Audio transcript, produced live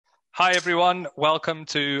Hi, everyone. Welcome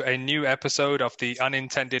to a new episode of the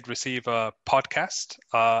Unintended Receiver podcast,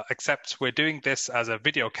 except we're doing this as a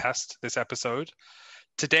video cast this episode.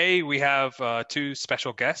 Today, we have two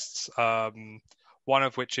special guests, one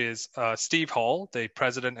of which is Steve Hall, the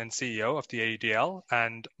president and CEO of the AUDL,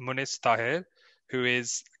 and Munis Thahir, who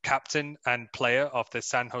is captain and player of the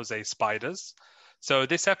San Jose Spiders. So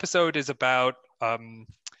this episode is about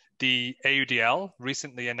the AUDL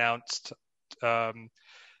recently announced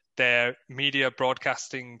their media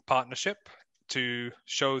broadcasting partnership to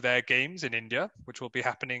show their games in India, which will be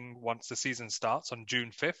happening once the season starts on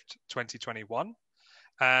June 5th, 2021.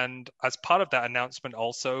 And as part of that announcement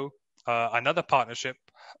also, another partnership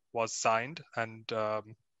was signed and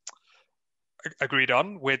agreed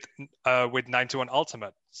on with 921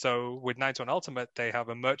 Ultimate. So with 921 Ultimate, they have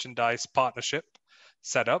a merchandise partnership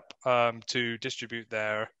set up to distribute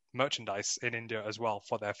their merchandise in India as well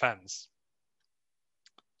for their fans.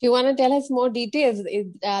 Do you want to tell us more details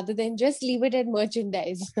rather than just leave it at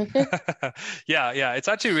merchandise? Yeah. It's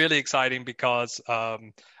actually really exciting because,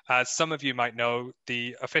 as some of you might know,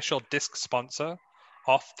 the official disc sponsor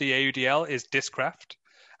of the AUDL is Discraft.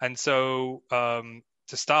 And so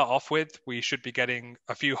to start off with, we should be getting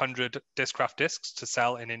a few hundred Discraft discs to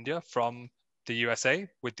sell in India from the USA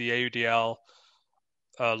with the AUDL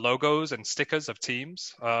logos and stickers of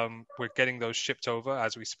teams. We're getting those shipped over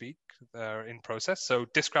as we speak. They're in process. So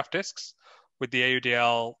Discraft discs with the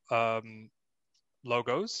AUDL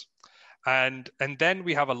logos. And then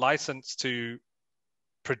we have a license to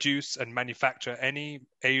produce and manufacture any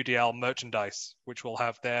AUDL merchandise, which will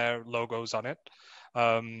have their logos on it.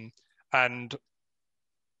 And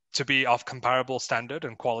to be of comparable standard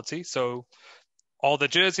and quality. So all the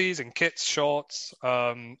jerseys and kits, shorts,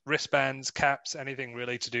 wristbands, caps, anything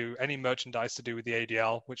really to do, any merchandise to do with the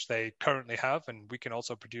AUDL, which they currently have. And we can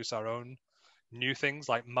also produce our own new things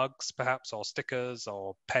like mugs, perhaps, or stickers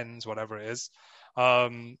or pens, whatever it is,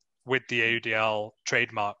 with the AUDL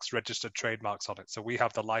trademarks, registered trademarks on it. So we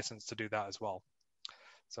have the license to do that as well.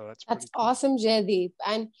 So that's cool. Awesome, Jaideep.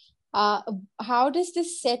 And how does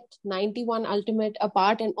this set 91 Ultimate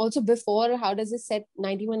apart? And also before, how does this set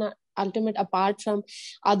 91 Ultimate apart from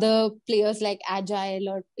other players like Agile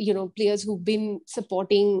or players who've been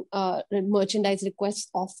supporting merchandise requests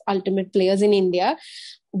of Ultimate players in India?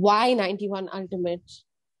 Why 91 Ultimate?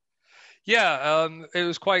 Yeah, it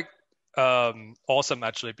was quite awesome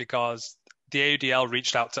actually, because the AUDL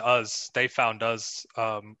reached out to us. They found us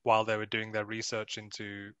while they were doing their research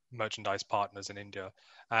into merchandise partners in India.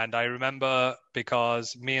 And I remember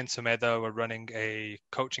because me and Sumedha were running a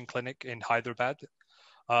coaching clinic in Hyderabad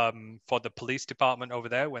for the police department over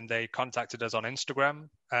there when they contacted us on Instagram.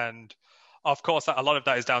 And of course, a lot of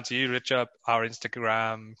that is down to you, Richard. Our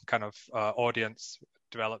Instagram kind of audience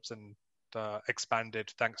develops and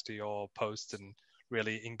expanded thanks to your posts and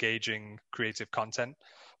really engaging creative content.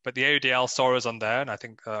 But the AUDL saw us on there, and I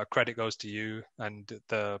think credit goes to you and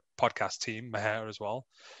the podcast team, Meher as well.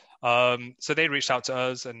 So they reached out to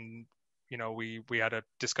us, and we had a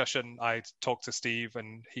discussion. I talked to Steve,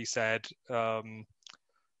 and he said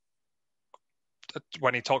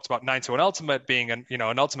when he talked about 921 Ultimate being an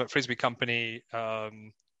ultimate frisbee company,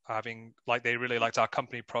 having they really liked our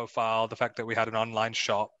company profile, the fact that we had an online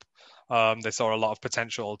shop. They saw a lot of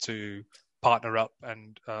potential to partner up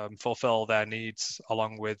and fulfill their needs,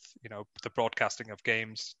 along with the broadcasting of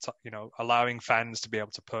games, allowing fans to be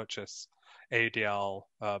able to purchase AUDL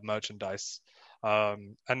merchandise.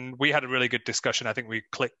 And we had a really good discussion. I think we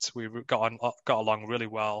clicked. We got along really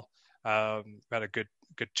well. We had a good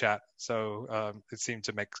chat. So it seemed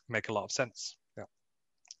to make a lot of sense. Yeah.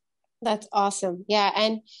 That's awesome. Yeah.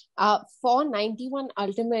 And for 91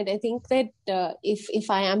 Ultimate, I think that if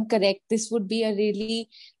I am correct, this would be a really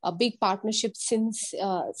big partnership since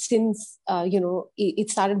it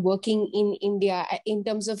started working in India in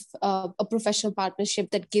terms of a professional partnership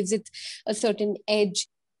that gives it a certain edge.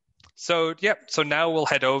 So now we'll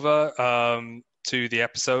head over to the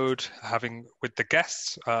episode with the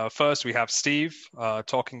guests. First, we have Steve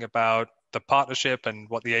talking about the partnership and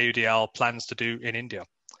what the AUDL plans to do in India.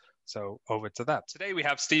 So over to that. Today we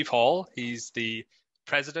have Steve Hall. He's the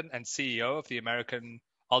president and CEO of the American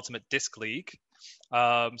Ultimate Disc League.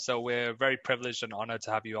 So we're very privileged and honored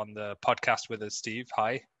to have you on the podcast with us, Steve.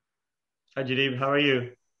 Hi. Hi, Jaideep. How are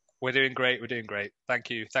you? We're doing great. Thank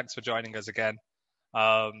you. Thanks for joining us again.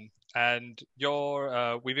 And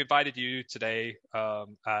we've invited you today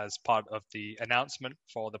as part of the announcement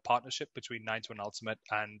for the partnership between 921 Ultimate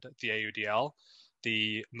and the AUDL,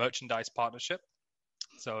 the merchandise partnership.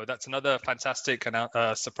 So that's another fantastic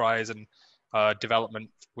surprise and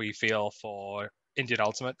development we feel for Indian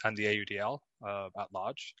Ultimate and the AUDL at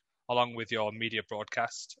large. along with your media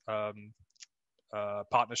broadcast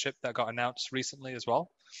partnership that got announced recently as well.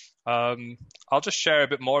 I'll just share a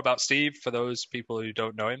bit more about Steve for those people who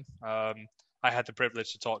don't know him. I had the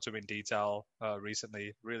privilege to talk to him in detail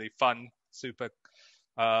recently. Really fun, super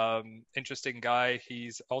interesting guy.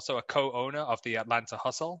 He's also a co-owner of the Atlanta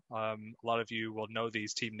Hustle. A lot of you will know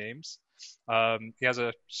these team names. He has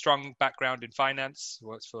a strong background in finance,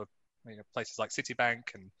 works for places like Citibank,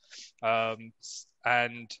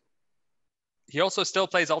 and he also still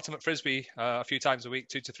plays ultimate frisbee a few times a week,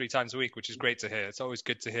 2 to 3 times a week, which is great to hear. It's always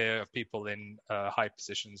good to hear of people in high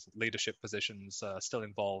positions, leadership positions, still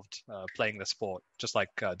involved playing the sport, just like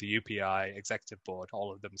the UPI executive board.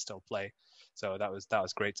 All of them still play. So that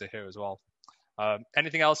was great to hear as well.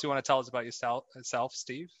 Anything else you want to tell us about yourself,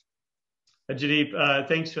 Steve? Jadip,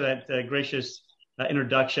 thanks for that gracious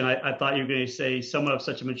introduction. I thought you were going to say someone of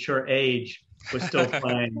such a mature age was still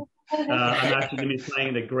playing. I'm actually going to be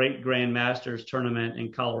playing the Great Grand Masters tournament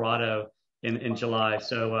in Colorado in July.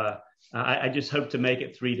 So I just hope to make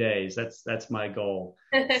it 3 days. That's my goal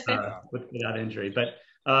without injury. But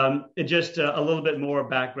just a little bit more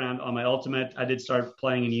background on my ultimate. I did start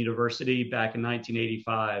playing in university back in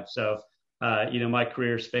 1985. So, my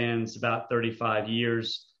career spans about 35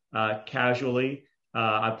 years casually.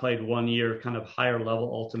 I played 1 year kind of higher level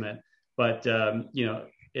ultimate, but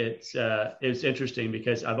it's interesting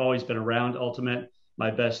because I've always been around ultimate.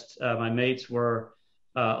 My mates were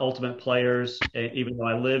ultimate players. Even though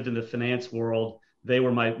I lived in the finance world, they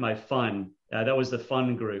were my fun. That was the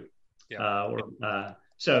fun group. Yeah.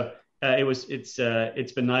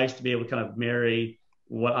 It's been nice to be able to kind of marry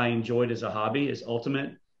what I enjoyed as a hobby, as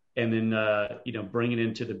ultimate, and then bring it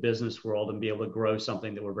into the business world and be able to grow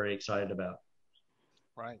something that we're very excited about.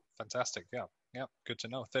 Right. Fantastic. Yeah. Good to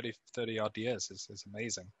know. 30 odd years is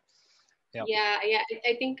amazing. Yeah.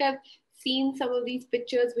 I think I've seen some of these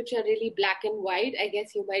pictures which are really black and white. I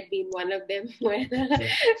guess you might be in one of them where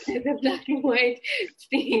the black and white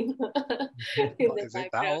stream. Is it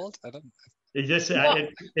that old? I don't. It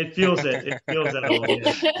feels it. It feels that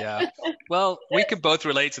old. Yeah. Well, we can both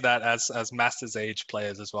relate to that as Masters age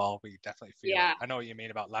players as well. We definitely feel it. I know what you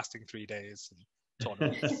mean about lasting 3 days and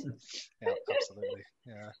tournaments. Yeah, absolutely.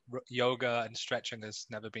 Yeah. Yoga and stretching has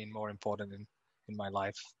never been more important in my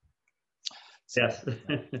life. So, yes.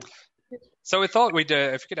 So we thought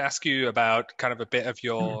if we could ask you about kind of a bit of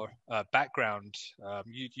your background.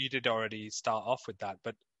 You did already start off with that,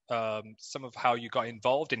 but some of how you got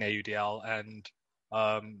involved in AUDL and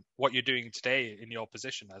what you're doing today in your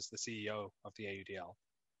position as the CEO of the AUDL.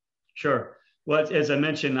 Sure. Well, as I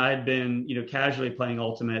mentioned, I had been, casually playing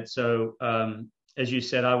Ultimate. So as you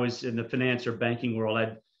said, I was in the finance or banking world.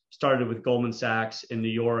 I'd started with Goldman Sachs in New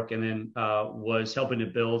York and then was helping to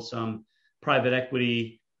build some private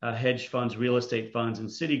equity, hedge funds, real estate funds, and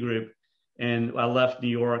Citigroup. And I left New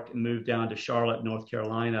York and moved down to Charlotte, North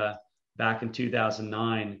Carolina back in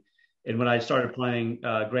 2009. And when I started playing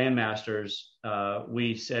Grandmasters,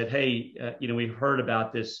 we said, hey, we heard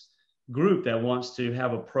about this group that wants to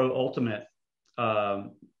have a pro ultimate,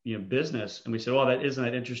 business. And we said, well, isn't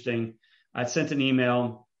that interesting? I sent an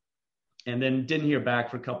email and then didn't hear back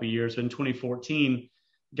for a couple of years. But in 2014,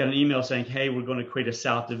 got an email saying, hey, we're going to create a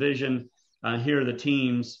South division. Here are the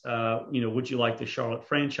teams. Would you like the Charlotte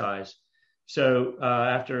franchise? So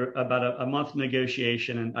after about a month of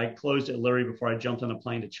negotiation, and I closed it literally before I jumped on a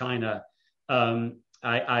plane to China,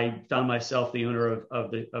 I found myself the owner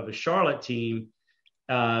of the Charlotte team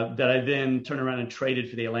that I then turned around and traded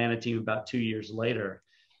for the Atlanta team about 2 years later.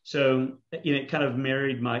 So it kind of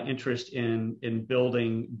married my interest in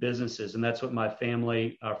building businesses, and that's what our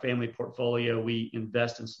family portfolio. We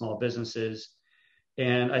invest in small businesses,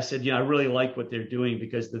 and I said, I really like what they're doing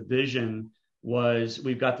because the vision was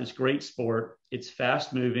we've got this great sport. It's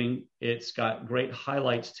fast moving. It's got great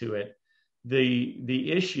highlights to it.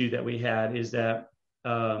 The issue that we had is that,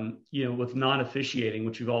 with non-officiating,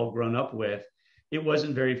 which we've all grown up with, it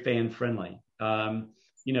wasn't very fan friendly.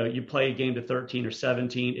 You play a game to 13 or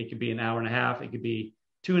 17, it could be an hour and a half. It could be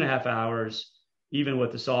 2.5 hours, even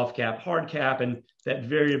with the soft cap, hard cap. And that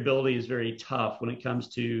variability is very tough when it comes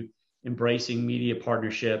to embracing media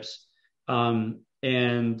partnerships. And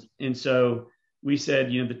so we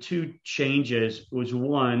said, the two changes was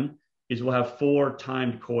one is we'll have 4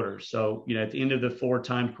 timed quarters. So, at the end of the 4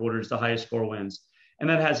 timed quarters, the highest score wins. And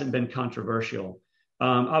that hasn't been controversial.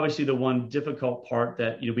 Obviously, the one difficult part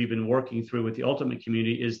that we've been working through with the ultimate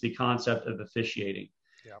community is the concept of officiating.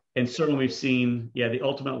 Yeah. And certainly we've seen, the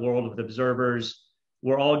ultimate world of the observers,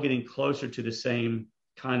 we're all getting closer to the same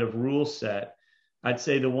kind of rule set. I'd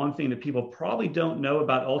say the one thing that people probably don't know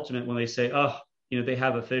about ultimate when they say, they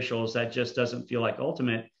have officials, that just doesn't feel like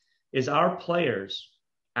ultimate, is our players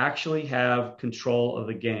actually have control of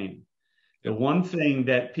the game. The one thing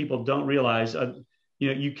that people don't realize,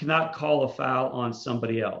 you cannot call a foul on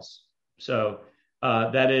somebody else. So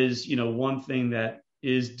that is, one thing that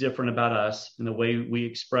is different about us and the way we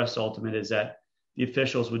express Ultimate is that the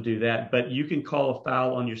officials would do that, but you can call a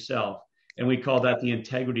foul on yourself. And we call that the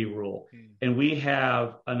integrity rule. And we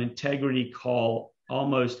have an integrity call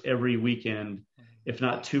almost every weekend, if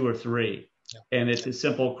not 2 or 3. And it's as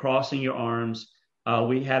simple crossing your arms.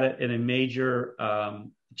 We had it in a major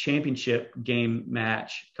championship game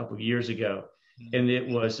match a couple of years ago. And it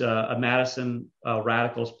was a Madison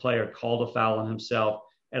Radicals player called a foul on himself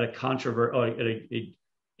at a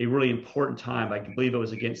really important time. I believe it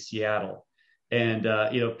was against Seattle. And,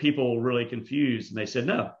 people were really confused and they said,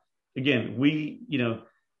 no, again,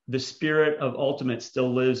 the spirit of Ultimate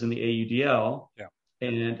still lives in the AUDL.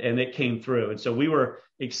 And it came through. And so we were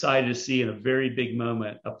excited to see in a very big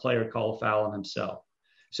moment, a player call a foul on himself.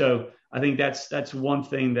 So I think that's one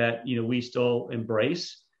thing that, we still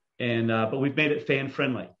embrace. And, but we've made it fan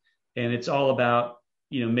friendly, and it's all about,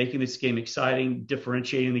 making this game exciting,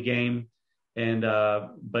 differentiating the game, and,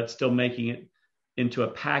 but still making it into a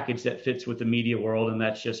package that fits with the media world. And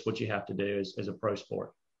that's just what you have to do as a pro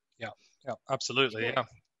sport. Yeah, absolutely. Yeah.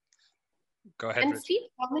 Go ahead. And Steve,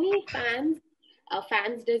 how many fans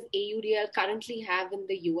does AUDL currently have in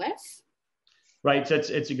the US? Right. So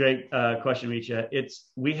it's a great question, Richa.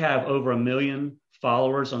 We have over 1 million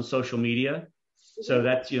followers on social media. So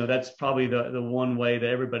that's probably the one way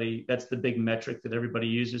that that's the big metric that everybody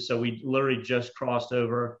uses. So we literally just crossed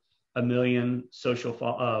over 1 million social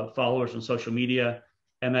followers on social media.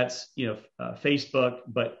 And that's, Facebook,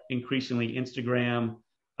 but increasingly Instagram,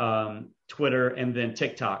 Twitter, and then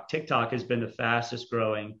TikTok. TikTok has been the fastest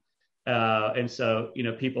growing. And so,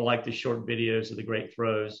 people like the short videos of the great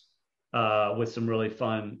throws with some really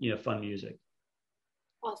fun music.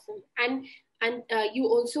 Awesome. And you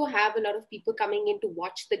also have a lot of people coming in to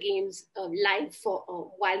watch the games live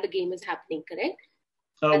while the game is happening, correct?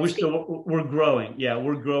 We're growing. Yeah,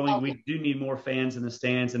 we're growing. Okay. We do need more fans in the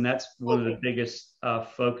stands. And that's one of the biggest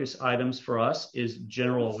focus items for us is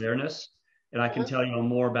general awareness. And I can tell you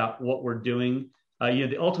more about what we're doing.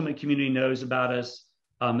 The Ultimate community knows about us.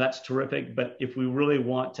 That's terrific. But if we really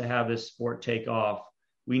want to have this sport take off,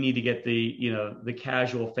 we need to get the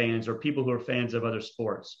casual fans or people who are fans of other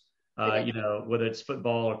sports, whether it's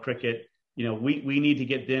football or cricket, we need to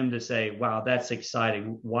get them to say, wow, that's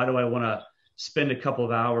exciting. Why do I want to spend a couple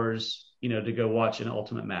of hours, to go watch an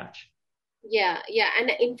Ultimate match? Yeah.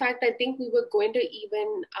 And in fact, I think we were going to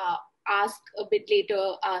even ask a bit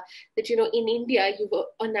later that, in India, you've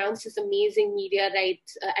announced this amazing media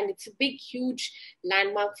rights, and it's a big, huge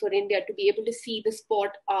landmark for India to be able to see the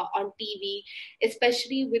sport on TV,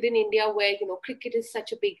 especially within India where, cricket is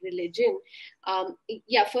such a big religion.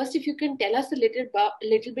 First, if you can tell us a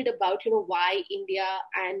little bit about, why India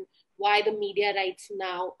and why the media rights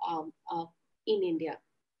now in India.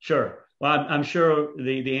 Sure. Well, I'm sure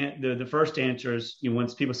the first answer is,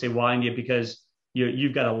 once people say why India, because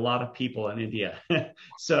you've got a lot of people in India.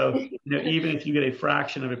 So, even if you get a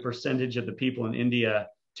fraction of a percentage of the people in India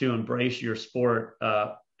to embrace your sport,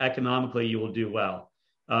 economically, you will do well.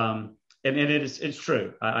 And it's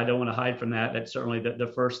true. I don't want to hide from that. That's certainly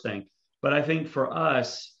the first thing. But I think for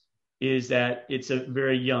us is that it's a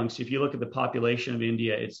very young. So if you look at the population of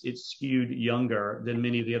India, it's skewed younger than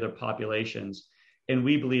many of the other populations. And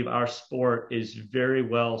we believe our sport is very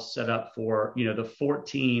well set up for, the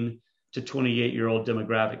 14 to 28-year-old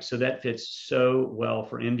demographic. So that fits so well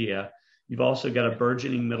for India. You've also got a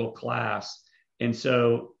burgeoning middle class. And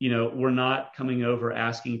so, we're not coming over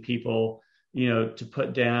asking people, to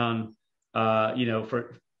put down,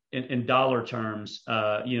 for in dollar terms,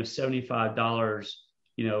 $75,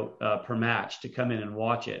 per match to come in and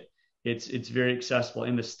watch it. It's very accessible.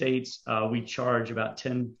 In the States, we charge about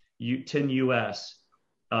 10 US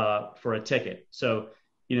for a ticket. So,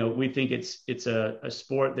 we think it's a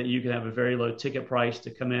sport that you can have a very low ticket price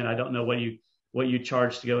to come in. I don't know what you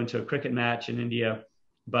charge to go into a cricket match in India,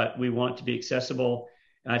 but we want to be accessible.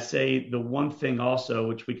 And I say the one thing also,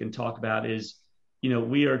 which we can talk about is,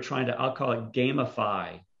 we are trying to, I'll call it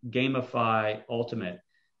gamify Ultimate,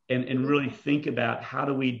 and really think about how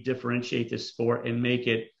do we differentiate this sport and make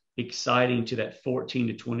it exciting to that 14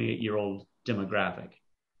 to 28-year-old demographic.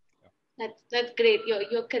 That's great.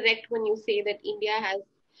 You're correct when you say that India has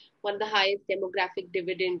one of the highest demographic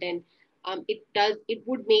dividend, and it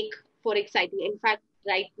would make for exciting. In fact,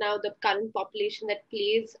 right now the current population that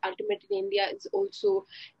plays Ultimate in India is also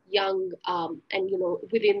young, and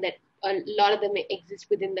within that a lot of them exist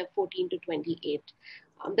within the 14 to 28.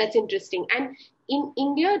 That's interesting. And in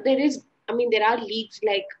India, there are leagues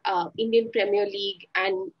like Indian Premier League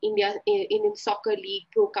and Indian Soccer League,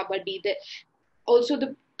 Pro Kabaddi. Also,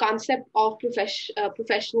 the concept of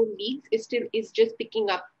professional leagues is just picking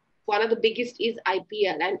up. One of the biggest is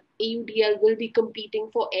IPL, and AUDL will be competing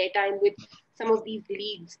for airtime with some of these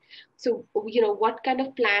leagues. So, what kind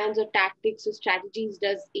of plans or tactics or strategies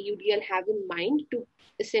does AUDL have in mind to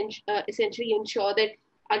essentially ensure that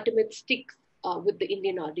Ultimate sticks with the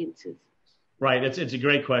Indian audiences? Right. It's a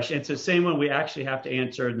great question. It's the same one we actually have to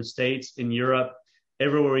answer in the States, in Europe,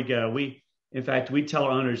 everywhere we go. In fact, we tell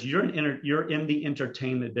our owners, you're in the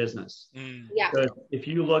entertainment business. Yeah. So if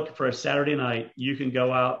you look for a Saturday night, you can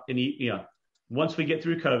go out and eat. Once we get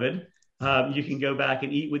through COVID, you can go back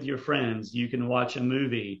and eat with your friends. You can watch a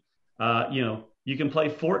movie. You can play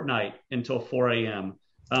Fortnite until 4 a.m.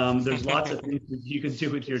 There's lots of things that you can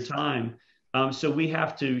do with your time. So we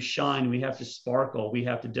have to shine. We have to sparkle. We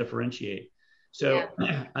have to differentiate. So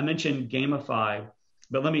I mentioned gamify,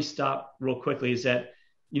 but let me stop real quickly. Is that,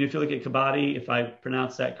 if you look at Kabaddi, if I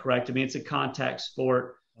pronounce that correct, it's a contact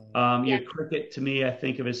sport. Cricket, to me, I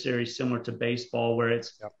think of as very similar to baseball, where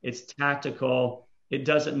it's tactical. It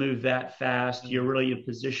doesn't move that fast. You're really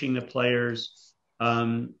positioning the players.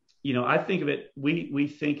 I think of it, we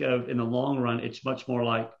think of in the long run, it's much more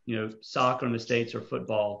like, soccer in the States or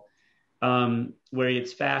football, where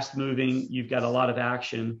it's fast moving. You've got a lot of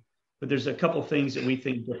action. But there's a couple of things that we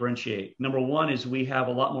think differentiate. Number one is we have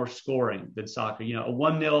a lot more scoring than soccer. A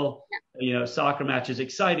 1-0, soccer match is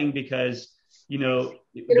exciting because, you don't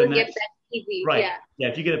get that easy. Right. Yeah.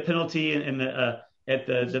 If you get a penalty at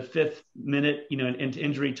the 5th minute, into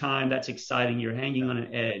injury time, that's exciting. You're hanging on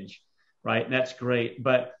an edge, right? And that's great.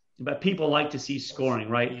 But people like to see scoring,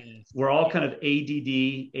 right? We're all kind of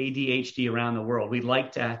ADD, ADHD around the world. We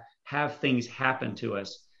like to have things happen to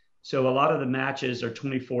us. So a lot of the matches are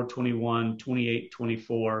 24-21,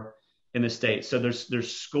 28-24 in the States. So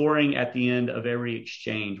there's scoring at the end of every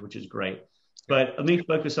exchange, which is great. But let me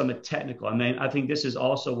focus on the technical. I think this is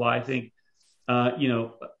also why I think,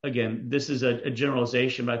 again, this is a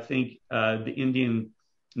generalization, but I think the Indian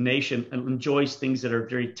nation enjoys things that are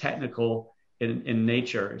very technical in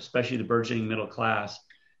nature, especially the burgeoning middle class.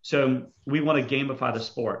 So we want to gamify the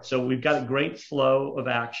sport. So we've got a great flow of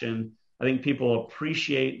action. I think people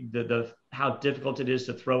appreciate the how difficult it is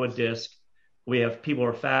to throw a disc. We have people who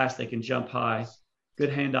are fast, they can jump high,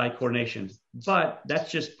 good hand-eye coordination. But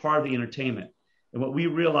that's just part of the entertainment. And what we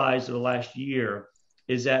realized over the last year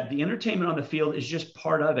is that the entertainment on the field is just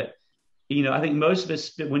part of it. I think most of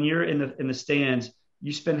us, when you're in the stands,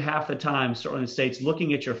 you spend half the time, certainly in the States,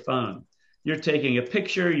 looking at your phone. You're taking a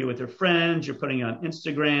picture, you're with your friends, you're putting it on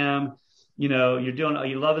Instagram, you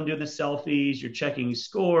love doing the selfies, you're checking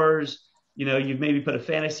scores. You've maybe put a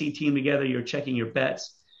fantasy team together, you're checking your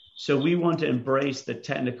bets. So we want to embrace the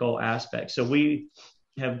technical aspect. So we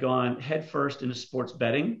have gone headfirst into sports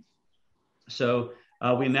betting. So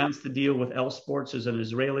we announced the deal with L Sports as an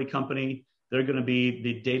Israeli company. They're going to be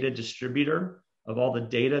the data distributor of all the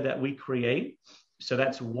data that we create. So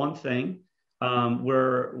that's one thing.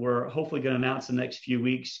 We're hopefully going to announce in the next few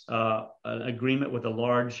weeks an agreement with a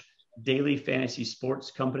large daily fantasy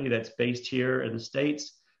sports company that's based here in the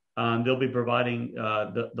States. They'll be providing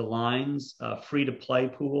the lines, free-to-play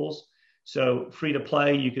pools. So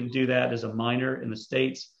free-to-play, you can do that as a minor in the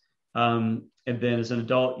States. And then as an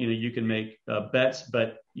adult, you can make bets,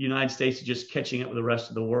 but United States is just catching up with the rest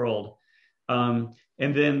of the world. And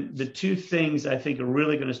then the two things I think are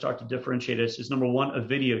really going to start to differentiate us is, number one, a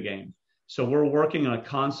video game. So we're working on a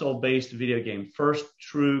console-based video game, first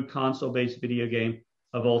true console-based video game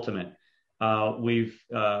of Ultimate. We've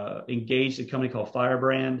engaged a company called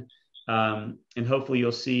Firebrand, and hopefully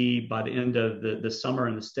you'll see by the end of the summer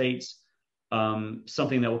in the States,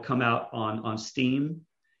 something that will come out on Steam.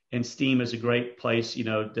 And Steam is a great place,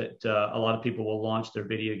 that a lot of people will launch their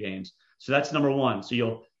video games. So that's number one.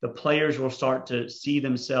 So the players will start to see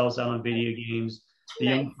themselves out on video games.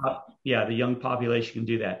 The young population can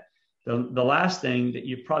do that. The last thing that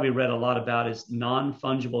you've probably read a lot about is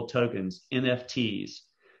non-fungible tokens, NFTs.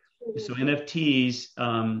 So NFTs,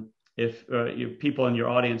 if people in your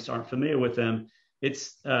audience aren't familiar with them,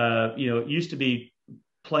 it's, it used to be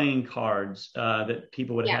playing cards that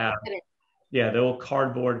people would have. Yeah, the old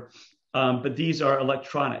cardboard. But these are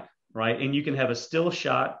electronic, right? And you can have a still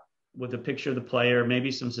shot with a picture of the player,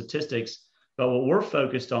 maybe some statistics. But what we're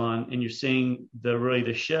focused on, and you're seeing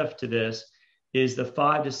the shift to this, is the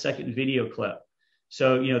 5-second video clip.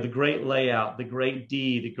 So, the great layout, the great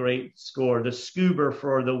D, the great score, the scuba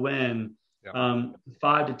for the win, 5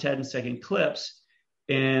 to 10 second clips.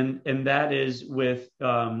 And that is with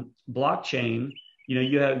blockchain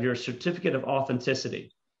you have your certificate of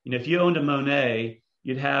authenticity. If you owned a Monet,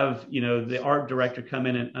 you'd have, the art director come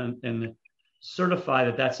in and certify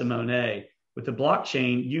that that's a Monet. With the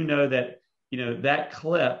blockchain, that, that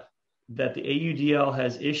clip that the AUDL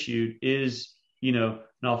has issued is, an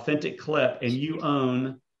authentic clip, and you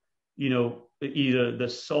own, either the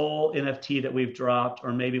sole NFT that we've dropped,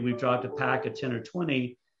 or maybe we've dropped a pack of 10 or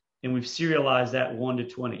 20, and we've serialized that 1 to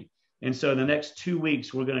 20. And so in the next 2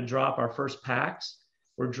 weeks, we're going to drop our first packs.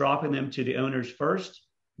 We're dropping them to the owners first.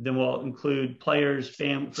 Then we'll include players,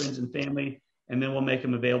 friends, and family, and then we'll make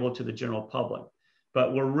them available to the general public.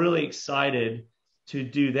 But we're really excited to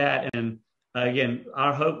do that. And again,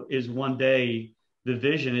 our hope is one day, the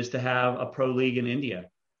vision is to have a pro league in India.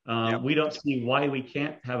 We don't see why we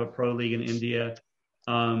can't have a pro league in India.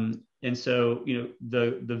 And so,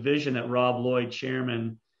 the vision that Rob Lloyd,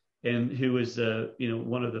 chairman, and who is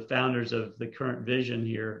one of the founders of the current vision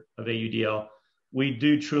here of AUDL, we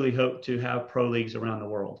do truly hope to have pro leagues around the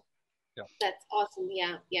world. Yeah. That's awesome.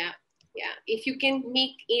 Yeah. If you can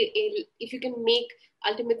make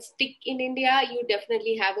Ultimate stick in India, you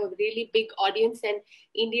definitely have a really big audience, and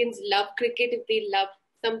Indians love cricket. If they love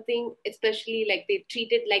something, especially like they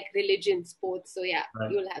treat it like religion sports. So yeah,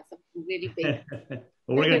 right. You'll have something really big.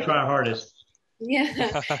 Well, we're going to try our hardest. Yeah,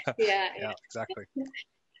 exactly.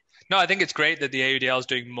 No, I think it's great that the AUDL is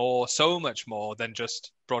doing so much more than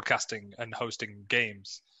just broadcasting and hosting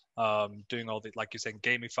games. Doing all the, like you're saying,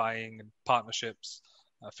 gamifying and partnerships,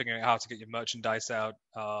 figuring out how to get your merchandise out.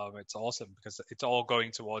 It's awesome because it's all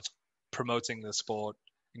going towards promoting the sport,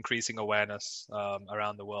 increasing awareness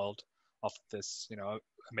around the world of this,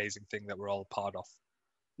 amazing thing that we're all a part of.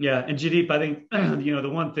 Yeah, and Jaideep, I think the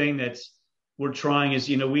one thing that's we're trying is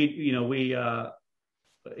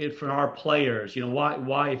for our players,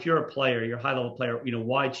 why if you're a player, you're a high level player,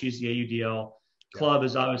 why choose the AUDL club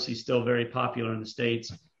is obviously still very popular in the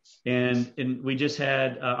States. And we just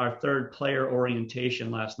had our third player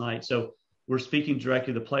orientation last night. So we're speaking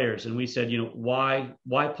directly to the players, and we said, why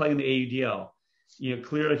play in the AUDL?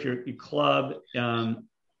 Clearly, if you're a club,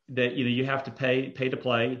 that you have to pay to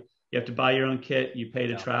play. You have to buy your own kit. You pay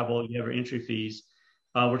to travel. You have your entry fees.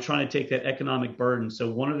 We're trying to take that economic burden.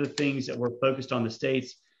 So one of the things that we're focused on the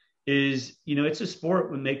States is, it's a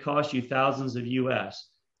sport when they cost you thousands of US.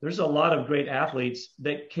 There's a lot of great athletes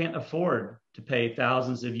that can't afford to pay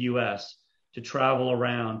thousands of US to travel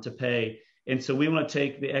around, to pay. And so we want to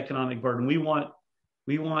take the economic burden. We want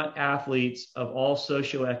athletes of all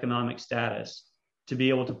socioeconomic status to be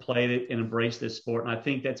able to play and embrace this sport. And I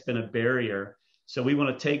think that's been a barrier. So we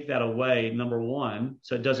want to take that away, number one,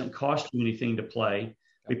 so it doesn't cost you anything to play.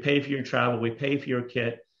 We pay for your travel. We pay for your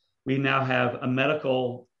kit. We now have a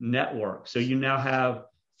medical network. So you now have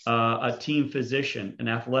a team physician, an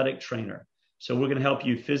athletic trainer. So we're going to help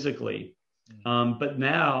you physically. But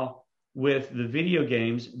now with the video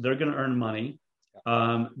games, they're going to earn money.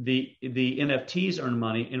 The NFTs earn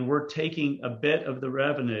money, and we're taking a bit of the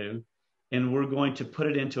revenue and we're going to put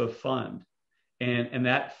it into a fund. And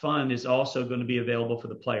that fund is also going to be available for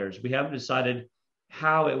the players. We haven't decided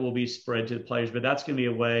how it will be spread to the players, but that's going to be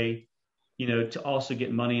a way, to also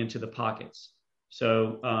get money into the pockets.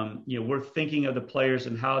 So, we're thinking of the players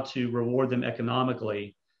and how to reward them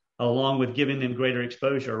economically, along with giving them greater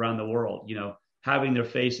exposure around the world, having their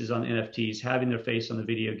faces on NFTs, having their face on the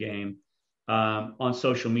video game, on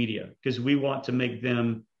social media, because we want to make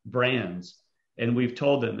them brands. And we've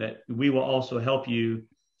told them that we will also help you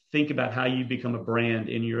think about how you become a brand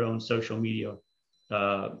in your own social media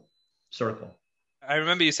circle. I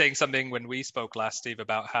remember you saying something when we spoke last, Steve,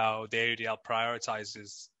 about how the AUDL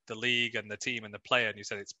prioritizes the league and the team and the player. And you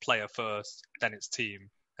said it's player first, then it's team,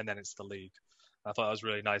 and then it's the league. I thought that was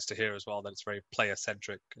really nice to hear as well, that it's very player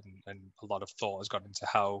centric, and a lot of thought has gone into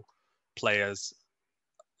how players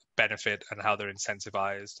benefit and how they're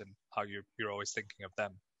incentivized and how you're always thinking of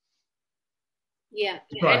them. Yeah.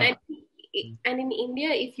 Right. And in India,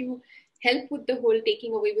 if you help with the whole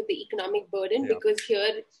taking away with the economic burden, because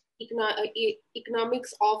here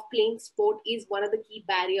economics of playing sport is one of the key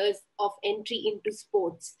barriers of entry into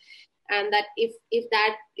sports, and that if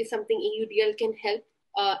that is something AUDL can help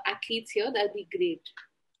athletes here, that'd be great.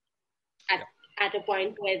 At a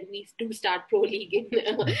point where we do start pro league in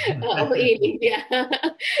India.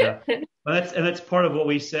 Well, that's part of what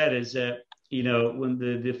we said is that when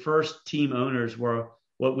the first team owners were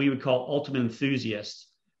what we would call ultimate enthusiasts,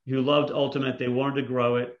 who loved Ultimate. They wanted to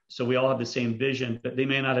grow it. So we all have the same vision, but they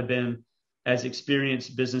may not have been as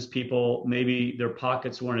experienced business people. Maybe their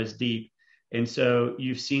pockets weren't as deep. And so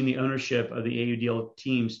you've seen the ownership of the AUDL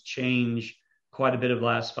teams change quite a bit of the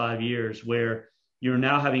last 5 years, where you're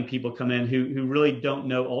now having people come in who really don't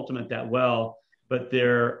know Ultimate that well, but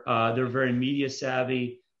they're very media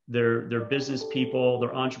savvy. They're business people.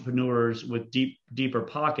 They're entrepreneurs with deeper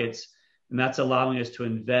pockets, and that's allowing us to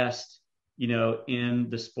invest, in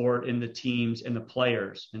the sport, in the teams, and the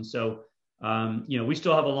players. And so, we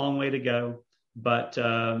still have a long way to go, but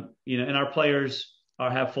and our players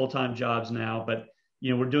have full-time jobs now, but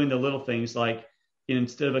we're doing the little things like,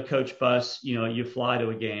 instead of a coach bus, you fly to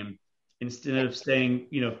a game. Instead of staying,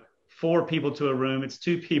 4 people to a room, it's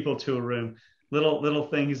 2 people to a room. Little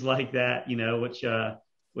things like that,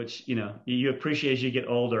 which you appreciate as you get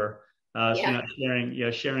older. So you're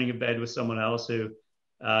not sharing a bed with someone else who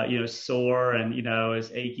sore and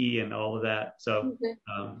is achy and all of that. So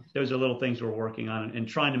those are little things we're working on and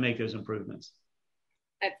trying to make those improvements.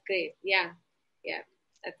 That's great. Yeah.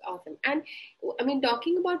 That's awesome. And I mean,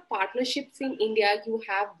 talking about partnerships in India, you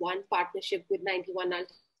have one partnership with 91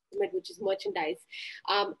 Ultimate, which is merchandise.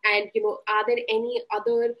 And, are there any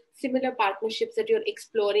other similar partnerships that you're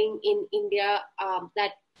exploring in India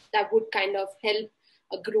that would kind of help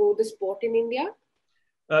grow the sport in India?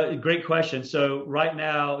 Great question. So right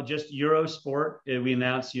now, just Eurosport, we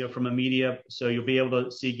announced, from a media, so you'll be able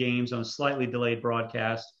to see games on a slightly delayed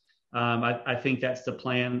broadcast. I think that's the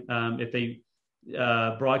plan. If they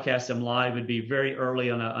broadcast them live, it'd be very early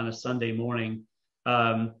on a Sunday morning.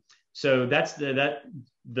 So that's the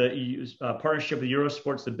partnership with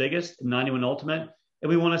Eurosport's the biggest, 91 Ultimate, and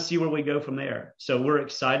we want to see where we go from there. So we're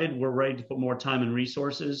excited. We're ready to put more time and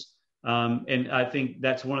resources. And I think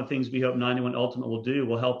that's one of the things we hope 91 Ultimate will do.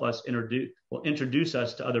 Will help us introduce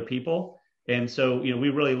us to other people. And so, we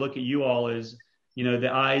really look at you all as, the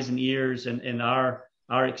eyes and ears and our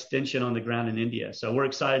extension on the ground in India. So we're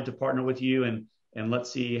excited to partner with you and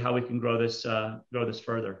let's see how we can grow this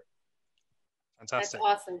further. Fantastic.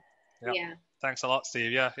 That's awesome. Yep. Yeah. Thanks a lot,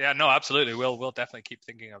 Steve. Yeah, no, absolutely. We'll definitely keep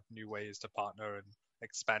thinking of new ways to partner and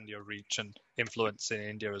expand your reach and influence in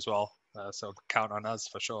India as well. So count on us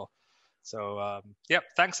for sure. So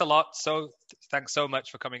thanks a lot. So thanks so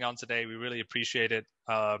much for coming on today. We really appreciate it.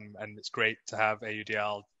 And it's great to have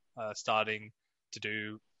AUDL starting to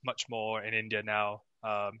do much more in India now.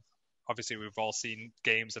 Obviously, we've all seen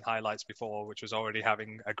games and highlights before, which was already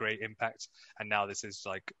having a great impact. And now this is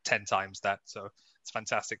like 10 times that. So it's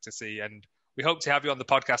fantastic to see. And we hope to have you on the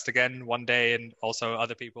podcast again one day, and also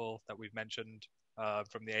other people that we've mentioned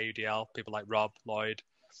from the AUDL, people like Rob, Lloyd,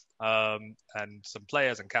 and some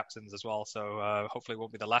players and captains as well. So hopefully it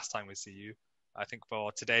won't be the last time we see you. I think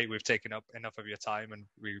for today, we've taken up enough of your time, and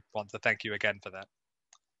we want to thank you again for that.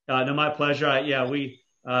 No, my pleasure. We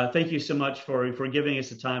thank you so much for giving us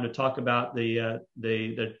the time to talk about the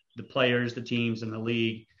players, the teams, and the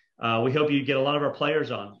league. We hope you get a lot of our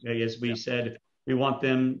players on. As we said, we want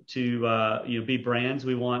them to be brands.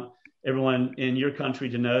 We want everyone in your country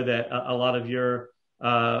to know that a lot of your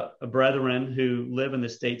brethren who live in the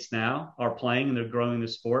States now are playing and they're growing the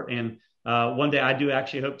sport. And one day I do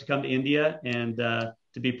actually hope to come to India and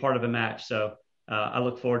to be part of a match. So I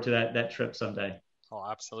look forward to that trip someday. Oh,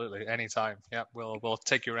 absolutely. Anytime. Yeah, we'll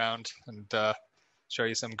take you around and show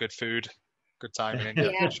you some good food. Good time in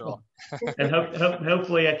India, for sure. And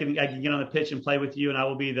hopefully I can get on the pitch and play with you, and I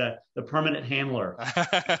will be the permanent handler.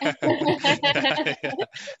 Yeah,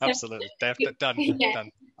 absolutely. Done.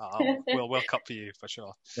 We'll cut for you for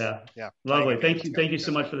sure. Yeah. Lovely. Thank you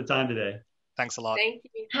so much for the time today. Thanks a lot. Thank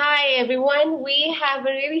you. Hi, everyone. We have a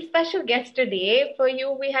really special guest today. For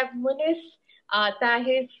you, we have Munis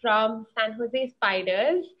Thahir from San Jose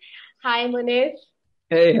Spiders. Hi, Munis.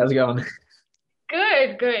 Hey, how's it going?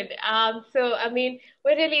 Good. So, I mean,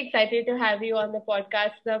 we're really excited to have you on the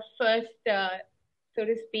podcast, the first, so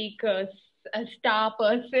to speak, a star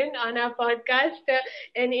person on our podcast,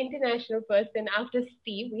 an international person after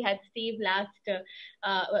Steve. We had Steve last,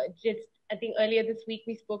 I think earlier this week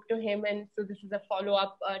we spoke to him, and so this is a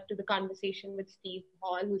follow-up to the conversation with Steve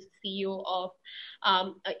Hall, who's CEO of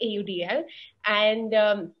AUDL. And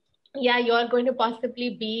you're going to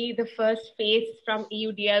possibly be the first face from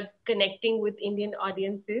AUDL connecting with Indian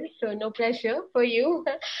audiences, so no pressure for you.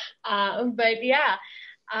 And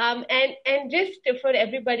just for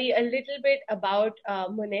everybody, a little bit about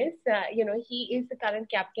Munis. He is the current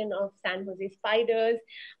captain of San Jose Spiders.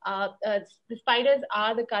 The Spiders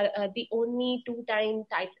are the only 2-time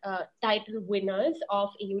title winners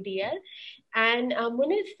of AUDL. And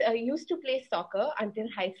Munis used to play soccer until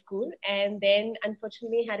high school, and then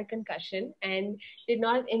unfortunately had a concussion and did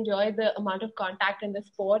not enjoy the amount of contact in the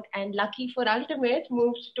sport. And lucky for Ultimate,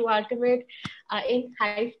 moved to Ultimate in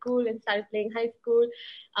high school and started playing high school.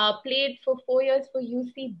 Played for 4 years for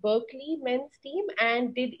UC Berkeley men's team,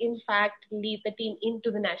 and did in fact lead the team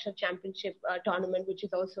into the national championship tournament, which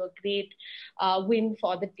is also a great win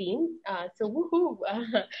for the team. So woohoo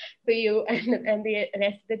for you and the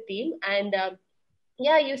rest of the team. And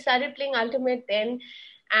yeah, you started playing Ultimate then,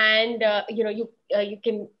 and you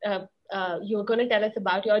can you're going to tell us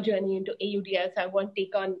about your journey into AUDL, so I won't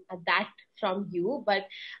take on that from you. But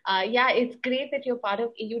yeah, it's great that you're part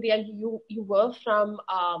of AUDL. You were from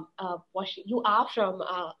you are from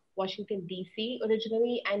Washington DC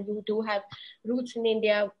originally, and you do have roots in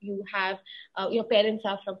India. You have your parents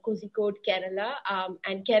are from Kozhikode, Kerala,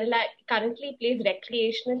 and Kerala currently plays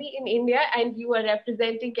recreationally in India, and you are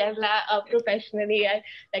representing Kerala professionally at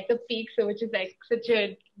like the peak, so which is like such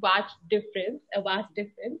a vast difference.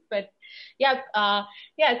 But yeah,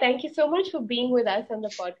 thank you so much for being with us on the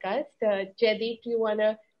podcast. Jaideep, do you want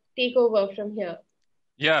to take over from here?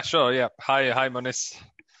 Yeah, sure. Yeah. Hi, Munis.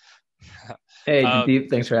 Hey, Deep,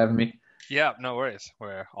 thanks for having me. Yeah, no worries.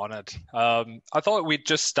 We're honored. I thought we'd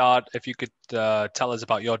just start, if you could tell us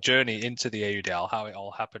about your journey into the AUDL, how it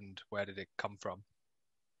all happened, where did it come from?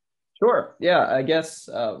 Sure. Yeah, I guess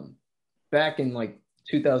back in like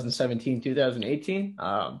 2017, 2018,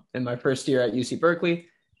 in my first year at UC Berkeley,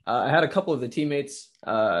 I had a couple of the teammates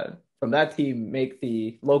from that team make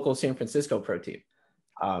the local San Francisco pro team.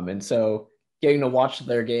 And so getting to watch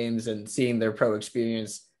their games and seeing their pro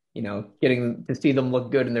experience, getting to see them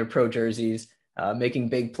look good in their pro jerseys, making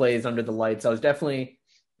big plays under the lights. I was definitely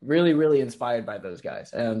really, really inspired by those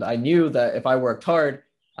guys. And I knew that if I worked hard,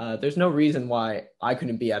 there's no reason why I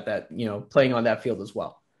couldn't be at that, playing on that field as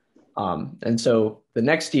well. And so the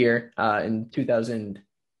next year in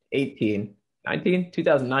 2019,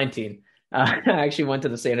 I actually went to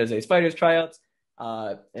the San Jose Spiders tryouts.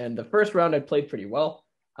 And the first round I played pretty well.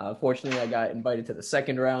 Fortunately, I got invited to the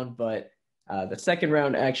second round, but the second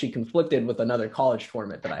round actually conflicted with another college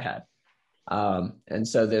tournament that I had. And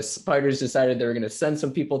so the Spiders decided they were going to send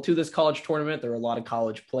some people to this college tournament. There were a lot of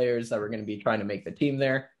college players that were going to be trying to make the team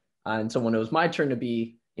there. And so when it was my turn to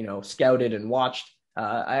be, scouted and watched,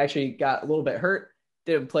 I actually got a little bit hurt,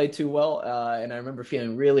 didn't play too well. And I remember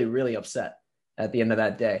feeling really, really upset at the end of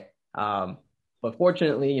that day. But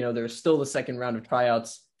fortunately, there was still the second round of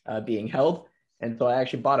tryouts being held. And so I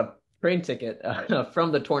actually bought a train ticket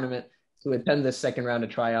from the tournament to attend this second round of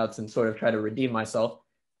tryouts and sort of try to redeem myself.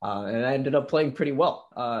 And I ended up playing pretty well.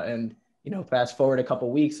 And fast forward a couple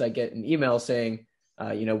of weeks, I get an email saying,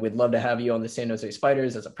 we'd love to have you on the San Jose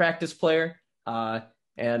Spiders as a practice player.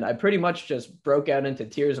 And I pretty much just broke out into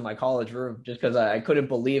tears in my college room just because I couldn't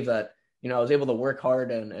believe that, I was able to work hard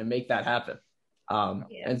and make that happen.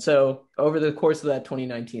 And so over the course of that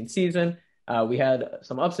 2019 season, we had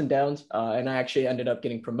some ups and downs, and I actually ended up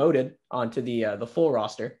getting promoted onto the full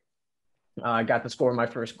roster. I got to score my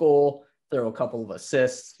first goal, throw a couple of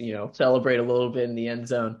assists, celebrate a little bit in the end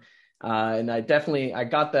zone. And I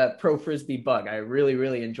got that pro Frisbee bug. I really,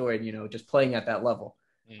 really enjoyed, just playing at that level.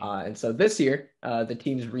 And so this year, the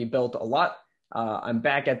team's rebuilt a lot. I'm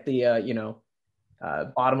back at the,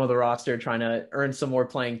 bottom of the roster, trying to earn some more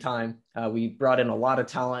playing time. We brought in a lot of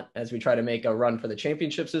talent as we try to make a run for the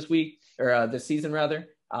championships this season rather.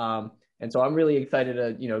 And so I'm really excited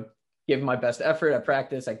to, give my best effort at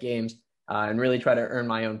practice, at games, and really try to earn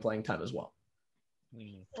my own playing time as well.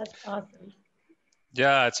 That's awesome.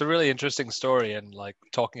 Yeah, it's a really interesting story. And like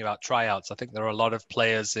talking about tryouts, I think there are a lot of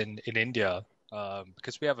players in India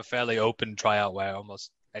because we have a fairly open tryout where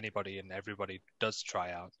almost anybody and everybody does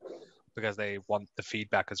try out because they want the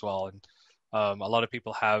feedback as well. And a lot of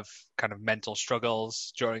people have kind of mental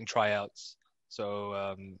struggles during tryouts.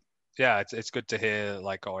 So yeah, it's good to hear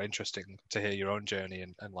or interesting to hear your own journey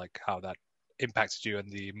and like how that impacted you and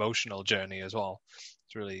the emotional journey as well.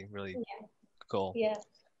 It's really, really cool. Yeah.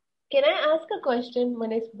 Can I ask a question,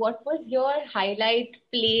 Manis? What was your highlight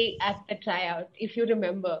play at the tryout, if you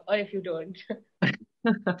remember or if you don't?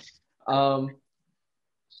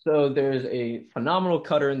 So there's a phenomenal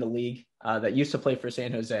cutter in the league that used to play for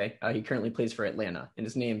San Jose. He currently plays for Atlanta, and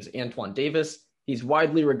his name's Antoine Davis. He's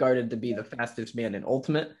widely regarded to be the fastest man in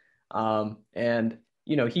Ultimate. And,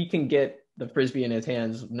 he can get the Frisbee in his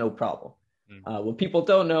hands, no problem. What people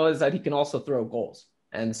don't know is that he can also throw goals.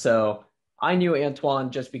 And so I knew Antoine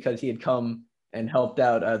just because he had come and helped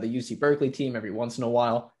out the UC Berkeley team every once in a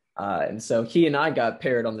while. And so he and I got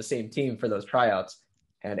paired on the same team for those tryouts.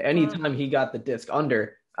 And anytime he got the disc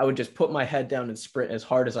under, I would just put my head down and sprint as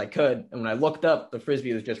hard as I could. And when I looked up, the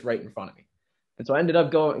Frisbee was just right in front of me. And so I ended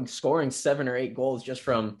up scoring 7 or 8 goals just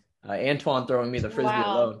from Antoine throwing me the Frisbee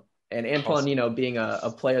alone. And Antoine, you know, being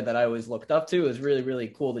a player that I always looked up to, is really, really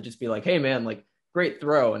cool to just be like, hey, man, like, great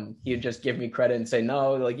throw. And he'd just give me credit and say,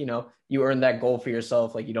 no, like, you know, you earned that goal for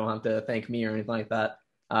yourself. Like, you don't have to thank me or anything like that.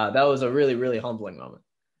 That was a really, really humbling moment.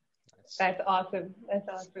 That's awesome. That's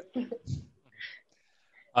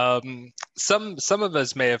awesome. Some of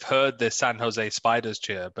us may have heard the San Jose Spiders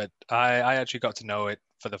cheer, but I actually got to know it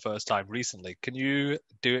for the first time recently. Can you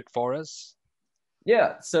do it for us?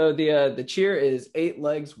 Yeah. So the cheer is 8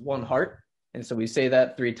 legs, 1 heart, and so we say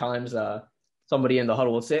that 3 times. Somebody in the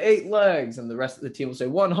huddle will say 8 legs, and the rest of the team will say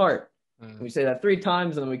 1 heart. And we say that 3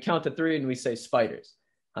 times, and then we count to 3, and we say spiders.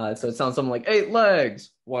 So it sounds something like 8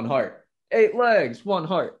 legs, 1 heart, 8 legs, 1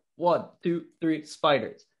 heart, 1, 2, 3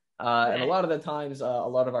 spiders. And a lot of the times, a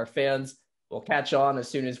lot of our fans will catch on as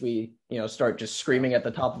soon as we, you know, start just screaming at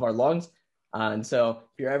the top of our lungs. And so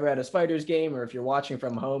if you're ever at a Spiders game, or if you're watching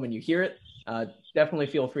from home and you hear it, definitely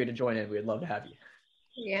feel free to join in. We'd love to have you.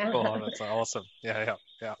 Yeah. Oh, that's awesome. Yeah.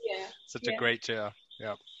 Such a great cheer.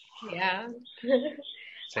 Yeah. Yeah.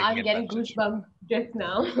 I'm getting goosebumps just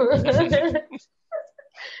now.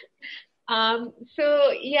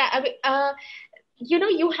 So yeah, I mean, you know,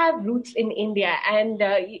 you have roots in India, and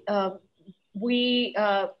I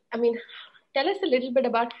mean, tell us a little bit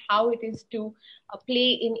about how it is to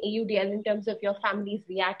play in AUDL in terms of your family's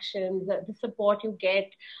reactions, the support you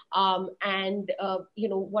get, and you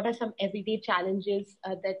know, what are some everyday challenges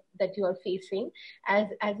that you are facing as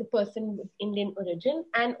a person with Indian origin,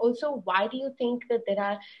 and also why do you think that there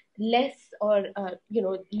are less or you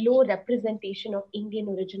know, low representation of Indian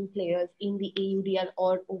origin players in the AUDL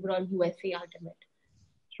or overall USA Ultimate?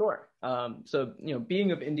 Sure. So, you know,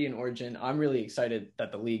 being of Indian origin, I'm really excited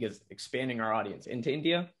that the league is expanding our audience into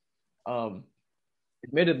India.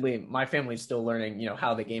 Admittedly, my family's still learning, you know,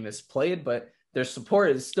 how the game is played, but their support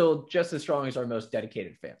is still just as strong as our most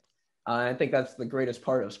dedicated fans. I think that's the greatest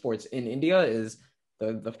part of sports in India, is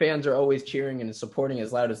the fans are always cheering and supporting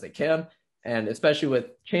as loud as they can. And especially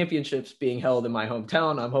with championships being held in my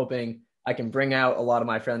hometown, I'm hoping I can bring out a lot of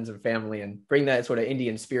my friends and family and bring that sort of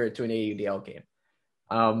Indian spirit to an AUDL game.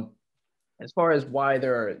 As far as why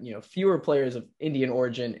there are, you know, fewer players of Indian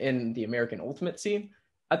origin in the American Ultimate scene,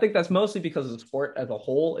 I think that's mostly because the sport as a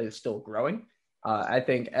whole is still growing. I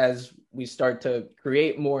think as we start to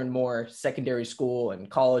create more and more secondary school and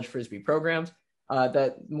college Frisbee programs,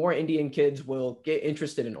 that more Indian kids will get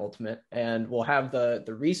interested in Ultimate and will have the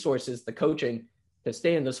resources, the coaching to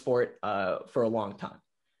stay in the sport for a long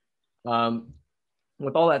time.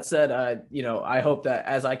 With all that said, you know, I hope that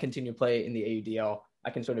as I continue to play in the AUDL, I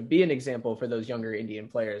can sort of be an example for those younger Indian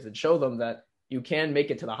players and show them that you can make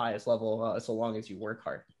it to the highest level so long as you work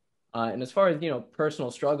hard. And as far as, you know, personal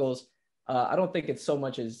struggles, I don't think it's so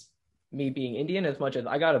much as me being Indian as much as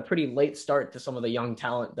I got a pretty late start to some of the young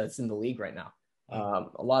talent that's in the league right now.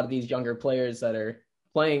 A lot of these younger players that are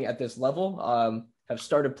playing at this level have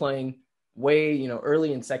started playing way, you know,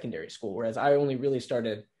 early in secondary school, whereas I only really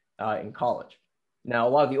started in college. Now, a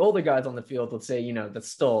lot of the older guys on the field would say, you know, that's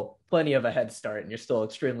still plenty of a head start and you're still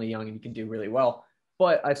extremely young and you can do really well.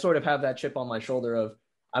 But I sort of have that chip on my shoulder of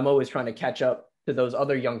I'm always trying to catch up to those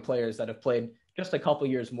other young players that have played just a couple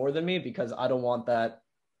years more than me, because I don't want that,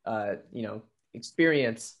 you know,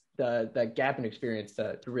 experience, that gap in experience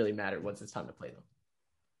to really matter once it's time to play them.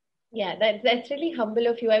 Yeah, that's really humble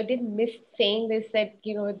of you. I did miss saying this, that,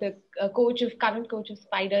 you know, the current coach of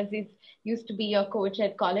Spiders used to be your coach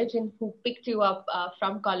at college, and who picked you up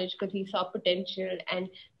from college because he saw potential and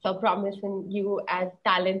saw promise in you as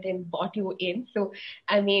talent and brought you in. So,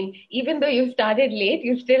 I mean, even though you started late,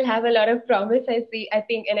 you still have a lot of promise. I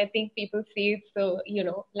think people see it. So, you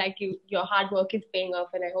know, like your hard work is paying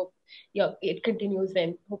off, and I hope it continues,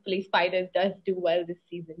 and hopefully Spiders does do well this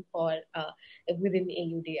season for within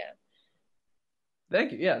AUDL.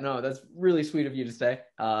 Thank you. Yeah, no, that's really sweet of you to say.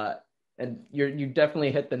 And you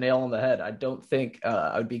definitely hit the nail on the head. I don't think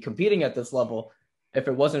I would be competing at this level if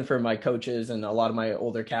it wasn't for my coaches and a lot of my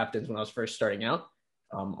older captains when I was first starting out.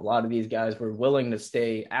 A lot of these guys were willing to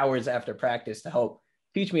stay hours after practice to help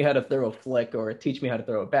teach me how to throw a flick, or teach me how to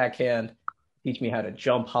throw a backhand, teach me how to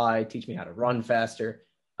jump high, teach me how to run faster.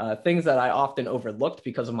 Things that I often overlooked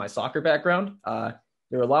because of my soccer background.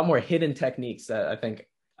 There were a lot more hidden techniques that I think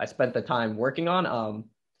I spent the time working on,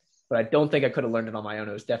 but I don't think I could have learned it on my own.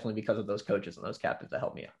 It was definitely because of those coaches and those captains that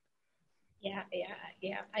helped me out. Yeah.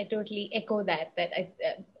 I totally echo that.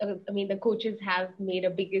 I mean, the coaches have made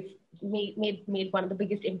one of the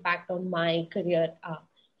biggest impact on my career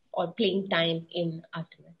or playing time in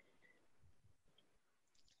Ultimate.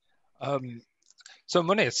 So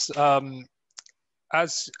Munis,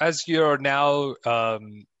 as you're now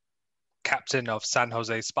captain of San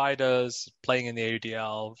Jose Spiders, playing in the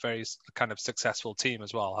AUDL, very kind of successful team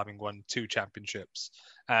as well, having won 2 championships,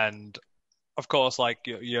 and of course, like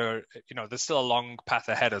you're there's still a long path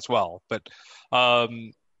ahead as well. But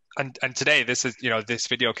and today this is this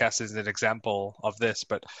video cast is an example of this.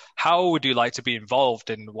 But how would you like to be involved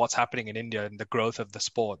in what's happening in India and the growth of the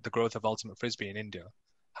sport, the growth of ultimate frisbee in India?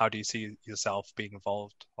 How do you see yourself being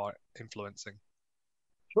involved or influencing?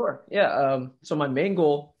 Sure. Yeah. So my main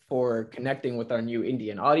goal for connecting with our new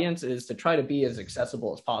Indian audience is to try to be as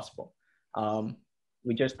accessible as possible.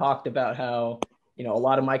 We just talked about how, a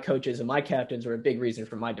lot of my coaches and my captains were a big reason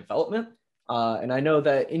for my development. And I know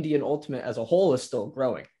that Indian Ultimate as a whole is still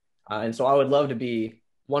growing. And so I would love to be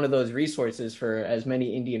one of those resources for as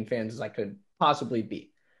many Indian fans as I could possibly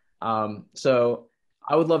be. So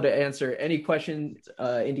I would love to answer any questions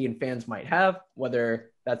Indian fans might have,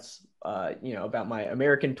 whether that's about my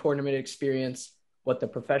American tournament experience, what the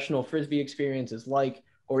professional frisbee experience is like,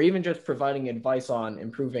 or even just providing advice on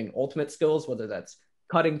improving ultimate skills, whether that's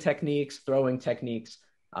cutting techniques, throwing techniques.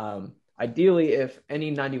 Ideally, if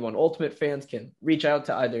any 91 Ultimate fans can reach out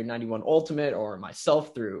to either 91 Ultimate or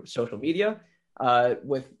myself through social media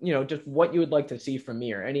with just what you would like to see from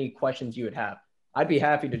me or any questions you would have. I'd be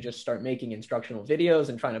happy to just start making instructional videos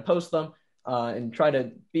and trying to post them and try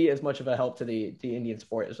to be as much of a help to the Indian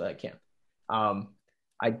sport as I can.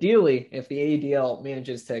 Ideally, if the AUDL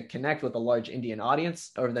manages to connect with a large Indian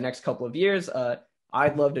audience over the next couple of years,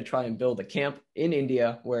 I'd love to try and build a camp in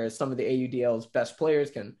India where some of the AUDL's best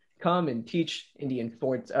players can come and teach Indian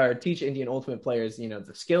sports or teach Indian Ultimate players,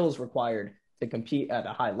 the skills required to compete at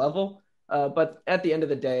a high level. But at the end of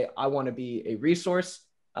the day, I want to be a resource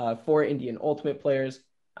for Indian Ultimate players,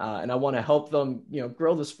 and I want to help them,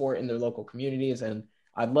 grow the sport in their local communities. And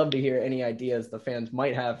I'd love to hear any ideas the fans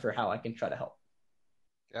might have for how I can try to help.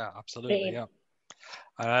 Yeah, absolutely. Yeah.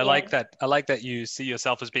 And I like that you see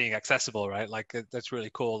yourself as being accessible, right? Like that's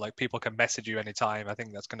really cool. Like people can message you anytime. I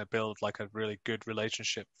think that's going to build like a really good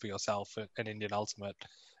relationship for yourself in Indian Ultimate,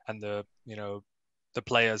 and the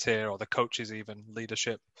players here or the coaches, even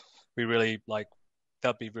leadership. We really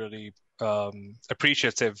they'll be really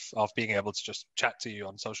appreciative of being able to just chat to you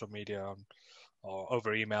on social media or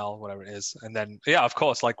over email, whatever it is. And then of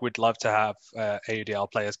course, like we'd love to have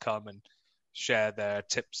AUDL players come and share their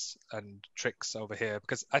tips and tricks over here,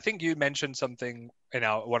 because I think you mentioned something in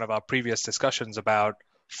one of our previous discussions about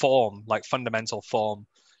form, like fundamental form.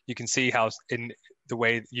 You can see how in the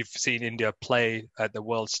way you've seen India play at the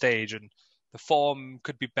world stage, and the form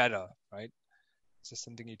could be better, right? Is this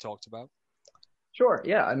something you talked about? Sure.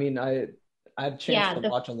 Yeah. I mean, I had a chance to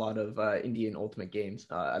watch a lot of Indian Ultimate games.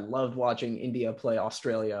 I loved watching India play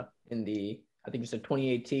Australia in I think it's a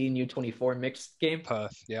 2018 U24 mixed game.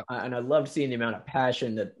 Perth, yeah. And I loved seeing the amount of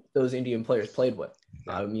passion that those Indian players played with.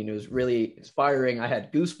 Yeah. I mean, it was really inspiring. I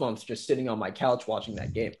had goosebumps just sitting on my couch watching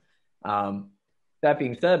that game. That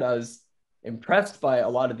being said, I was impressed by a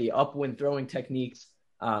lot of the upwind throwing techniques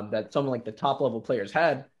that some like the top level players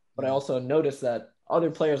had, but I also noticed that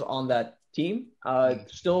other players on that team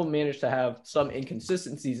still managed to have some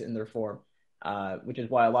inconsistencies in their form, which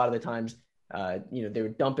is why a lot of the times they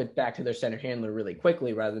would dump it back to their center handler really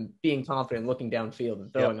quickly rather than being confident, looking downfield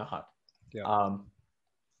and throwing a huck. Yeah.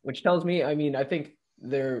 Which tells me, I mean, I think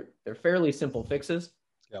they're fairly simple fixes.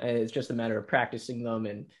 Yep. And it's just a matter of practicing them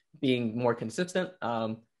and being more consistent.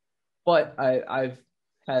 But I've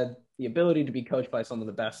had the ability to be coached by some of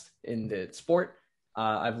the best in the sport.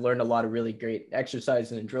 I've learned a lot of really great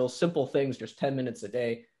exercises and drills, simple things, just 10 minutes a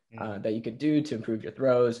day that you could do to improve your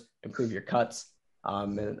throws, improve your cuts.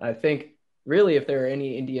 And I think really, if there are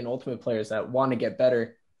any Indian Ultimate players that want to get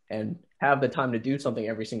better and have the time to do something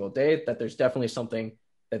every single day, that there's definitely something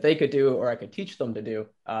that they could do or I could teach them to do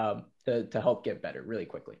to help get better really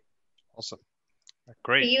quickly. Awesome.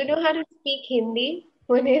 Great. Do you know how to speak Hindi?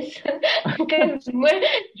 Because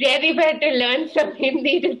Jerry had to learn some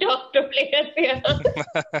Hindi to talk to players here.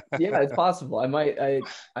 Yeah, it's possible. I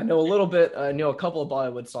know a little bit. I know a couple of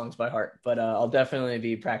Bollywood songs by heart, but I'll definitely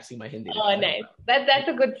be practicing my Hindi. Oh, nice. That's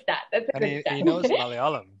a good start. He knows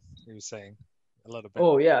Malayalam, he was saying, a little bit.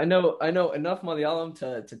 Oh, yeah. I know enough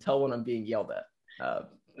Malayalam to tell when I'm being yelled at.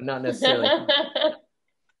 Not necessarily.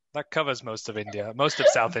 That covers most of India, most of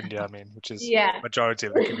South India, I mean, which is majority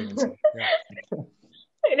of the community. Yeah.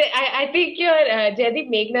 I think your Jaideep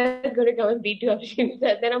Meghna is going to come and beat you up.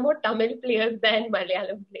 There are more Tamil players than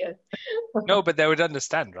Malayalam players. No, but they would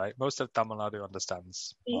understand, right? Most of Tamil Nadu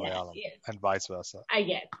understands Malayalam and vice versa. I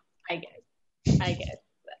guess.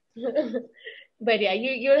 But yeah,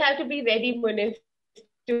 you'll have to be ready, Munis,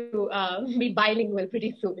 to be bilingual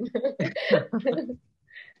pretty soon.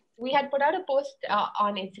 We had put out a post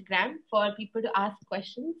on Instagram for people to ask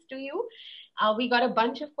questions to you. We got a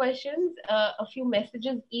bunch of questions, a few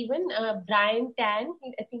messages even. Brian Tan,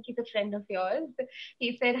 I think he's a friend of yours.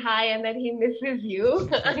 He said hi and that he misses you.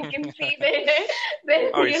 I can see that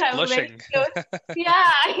Oh, you he's have blushing. a very close.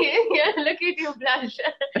 Yeah, yeah, look at you blush.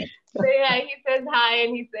 So yeah, he says hi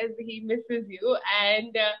and he says he misses you.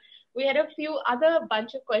 And we had a few other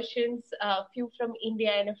bunch of questions, a few from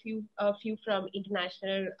India and a few from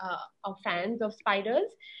international fans of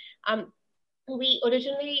spiders. We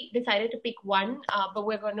originally decided to pick one, but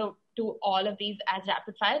we're going to do all of these as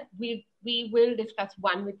rapid fire. We will discuss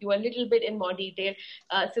one with you a little bit in more detail.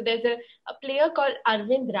 So there's a player called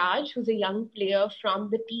Arvind Raj, who's a young player from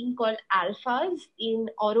the team called Alphas in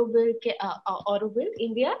Auroville,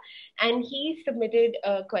 India. And he submitted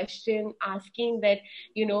a question asking that,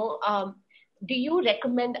 do you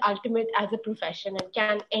recommend Ultimate as a profession, and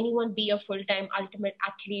can anyone be a full-time Ultimate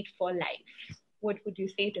athlete for life? What would you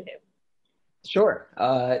say to him? Sure.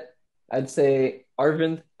 I'd say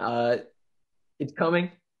Arvind, it's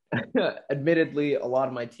coming. Admittedly, a lot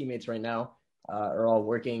of my teammates right now are all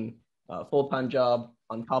working a full-time job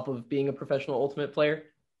on top of being a professional Ultimate player.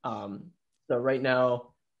 So right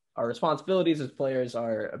now, our responsibilities as players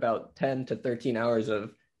are about 10 to 13 hours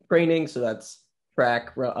of training. So that's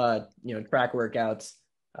track workouts,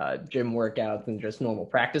 gym workouts, and just normal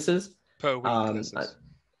practices. Per week.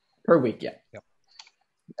 Per week, yeah. Yep.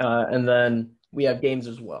 And then we have games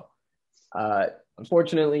as well.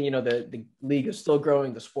 Unfortunately, the league is still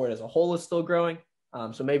growing. The sport as a whole is still growing.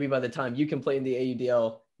 So maybe by the time you can play in the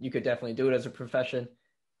AUDL, you could definitely do it as a profession.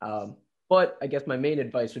 But I guess my main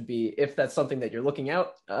advice would be, if that's something that you're looking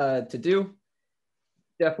out to do,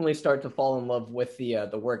 definitely start to fall in love with the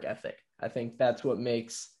work ethic. I think that's what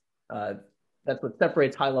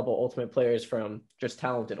separates high-level Ultimate players from just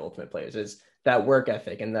talented Ultimate players, is that work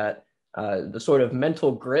ethic and that the sort of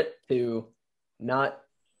mental grit to not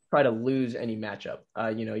try to lose any matchup.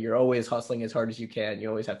 You're always hustling as hard as you can. You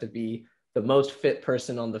always have to be the most fit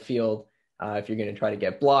person on the field if you're going to try to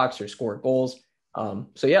get blocks or score goals.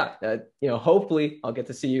 Hopefully I'll get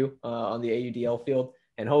to see you on the AUDL field,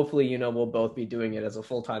 and hopefully, we'll both be doing it as a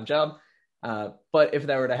full-time job. But if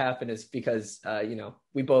that were to happen, it's because,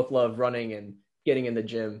 we both love running and getting in the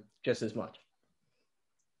gym just as much.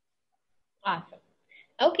 Awesome.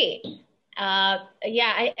 Okay. I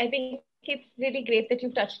think it's really great that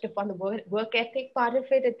you touched upon the work ethic part of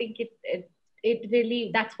it. I think it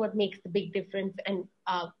really, that's what makes the big difference. And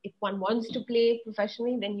if one wants to play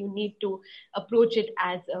professionally, then you need to approach it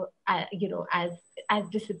as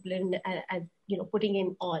disciplined as putting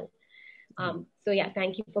in all.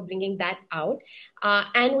 Thank you for bringing that out.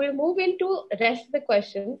 And we'll move into the rest of the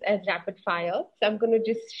questions as rapid fire. So I'm going to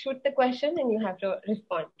just shoot the question and you have to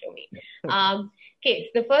respond to me.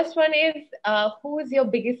 Okay, so the first one is, who is your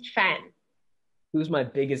biggest fan? Who's my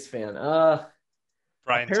biggest fan?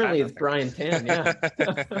 Brian apparently Tan, it's Brian Tan, yeah.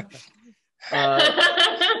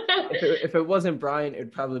 If it wasn't Brian,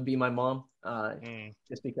 it'd probably be my mom.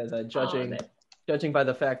 Just because judging by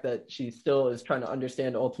the fact that she still is trying to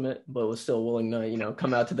understand Ultimate, but was still willing to,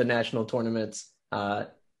 come out to the national tournaments.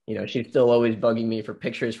 She's still always bugging me for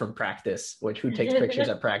pictures from practice, which who takes pictures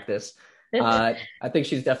at practice? I think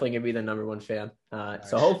she's definitely going to be the number one fan.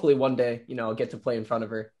 So hopefully one day, I'll get to play in front of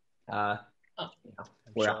her.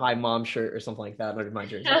 Wear a Hi Mom shirt or something like that under my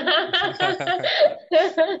jersey.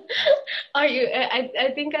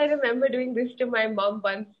 I think I remember doing this to my mom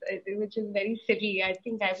once, which is very silly. I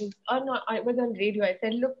think I was on radio. I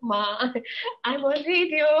said, "Look, Ma, I'm on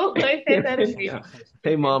radio." I said that on radio. Yeah.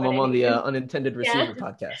 Hey, Mom, I'm on the Unintended Receiver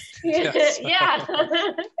podcast. Yeah.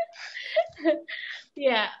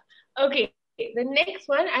 Yeah. Okay. The next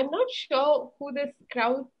one, I'm not sure who the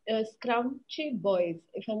Scrunchy Boys,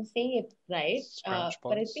 if I'm saying it right,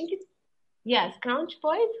 but I think it's, Scrunch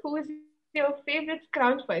Boys. Who is your favorite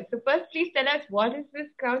Scrunch Boys? So first, please tell us, what is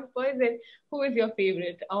this Scrunch Boys and who is your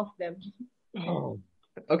favorite of them? Oh,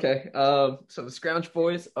 okay. So the Scrunch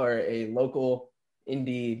Boys are a local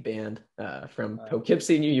indie band from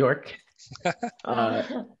Poughkeepsie, New York. I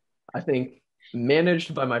think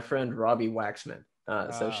managed by my friend Robbie Waxman.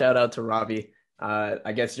 So shout out to Robbie.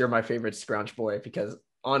 I guess you're my favorite Scrunch Boy because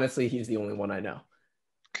honestly, he's the only one I know.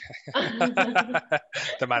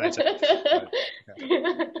 The manager.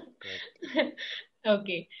 Great.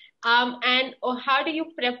 Okay. And how do you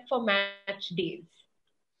prep for match days?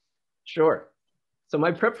 Sure. So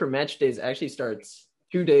my prep for match days actually starts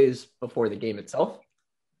 2 days before the game itself,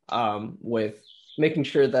 with making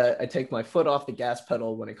sure that I take my foot off the gas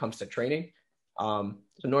pedal when it comes to training. So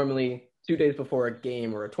normally 2 days before a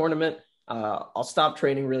game or a tournament, I'll stop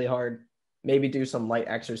training really hard, maybe do some light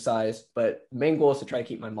exercise, but the main goal is to try to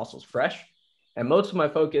keep my muscles fresh. And most of my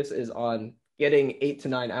focus is on getting 8 to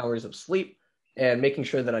 9 hours of sleep and making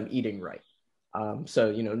sure that I'm eating right.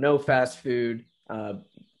 So, no fast food,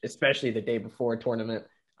 especially the day before a tournament.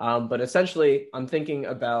 But essentially, I'm thinking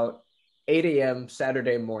about 8 a.m.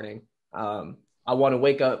 Saturday morning. I want to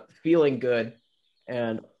wake up feeling good.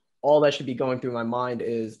 And all that should be going through my mind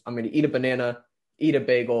is I'm going to eat a banana, eat a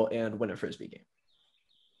bagel, and win a Frisbee game.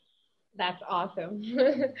 That's awesome.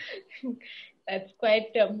 That's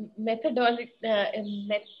quite methodological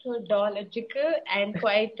and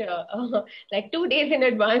quite like 2 days in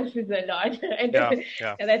advance is a lot. And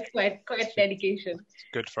yeah. That's quite dedication. It's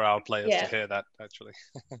good for our players to hear that, actually.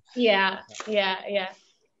 Yeah.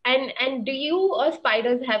 And do you or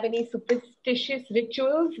spiders have any superstitious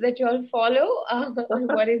rituals that you all follow?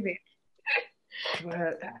 What is it?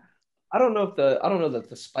 I don't know that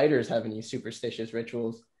the spiders have any superstitious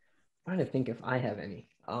rituals. I'm trying to think if I have any.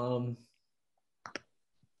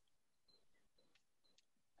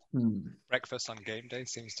 Breakfast on game day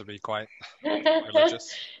seems to be quite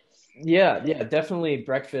religious. Yeah, definitely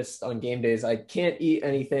breakfast on game days. I can't eat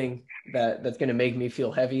anything that's going to make me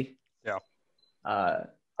feel heavy. Yeah.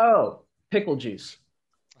 Pickle juice.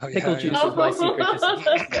 Pickle juice is my secret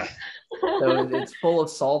to So it's full of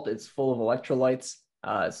salt. It's full of electrolytes.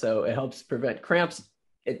 So it helps prevent cramps.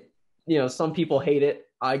 Some people hate it.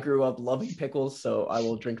 I grew up loving pickles, so I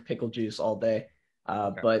will drink pickle juice all day.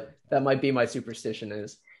 But that might be my superstition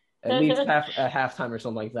is at least at halftime or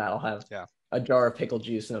something like that, I'll have a jar of pickle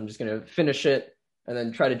juice, and I'm just going to finish it and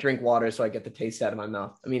then try to drink water so I get the taste out of my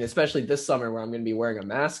mouth. I mean, especially this summer where I'm going to be wearing a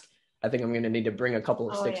mask, I think I'm going to need to bring a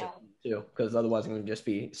couple of sticks too, because otherwise I'm going to just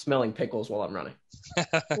be smelling pickles while I'm running.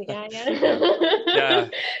 Yeah,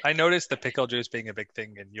 I noticed the pickle juice being a big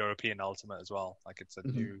thing in European Ultimate as well. Like it's a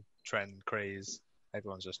new trend, craze.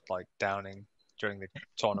 Everyone's just like downing during the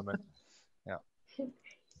tournament. Yeah.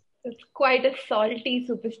 It's quite a salty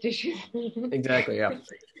superstition. Exactly, yeah.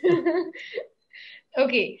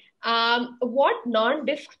 Okay. What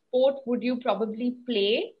non-disc sport would you probably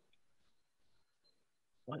play?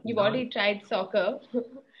 You've already tried soccer.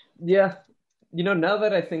 Yeah. Now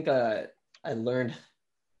that I think I learned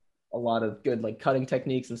a lot of good like cutting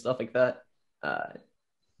techniques and stuff like that,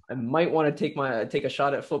 I might want to take a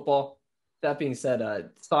shot at football. That being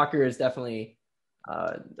said, soccer is definitely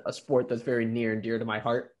a sport that's very near and dear to my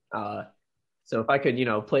heart. So if I could,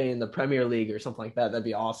 play in the Premier League or something like that, that'd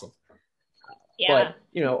be awesome. Yeah.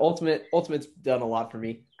 But, Ultimate's done a lot for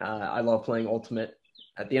me. I love playing Ultimate.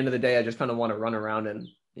 At the end of the day, I just kind of want to run around and,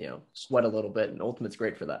 sweat a little bit, and Ultimate's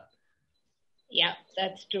great for that. Yeah,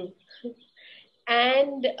 that's true.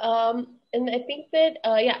 And I think that,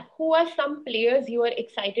 who are some players you are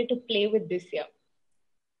excited to play with this year?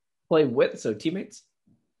 Play with, so teammates?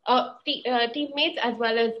 Teammates as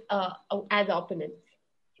well as opponents.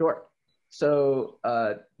 Sure. So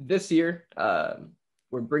this year,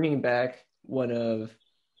 we're bringing back one of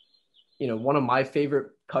my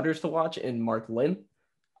favorite cutters to watch in Mark Lynn.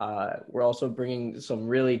 We're also bringing some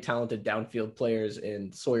really talented downfield players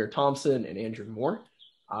in Sawyer Thompson and Andrew Moore.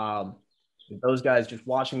 Those guys, just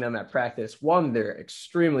watching them at practice, one, they're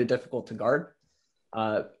extremely difficult to guard.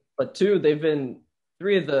 But two,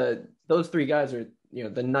 those three guys are,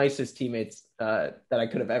 the nicest teammates that I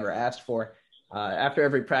could have ever asked for. After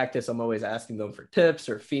every practice, I'm always asking them for tips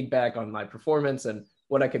or feedback on my performance and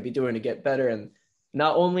what I could be doing to get better. And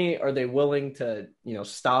not only are they willing to,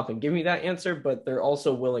 stop and give me that answer, but they're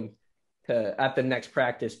also willing to, at the next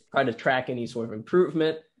practice, try to track any sort of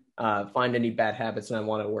improvement, find any bad habits that I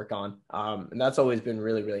want to work on. And that's always been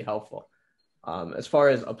really, really helpful. As far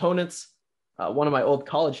as opponents, one of my old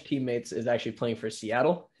college teammates is actually playing for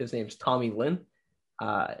Seattle. His name's Tommy Lynn.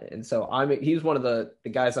 And so he's one of the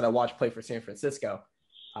guys that I watch play for San Francisco.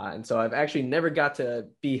 And so I've actually never got to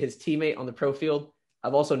be his teammate on the pro field.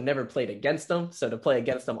 I've also never played against him. So to play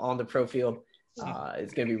against him on the pro field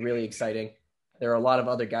is going to be really exciting. There are a lot of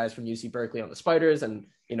other guys from UC Berkeley on the Spiders, and,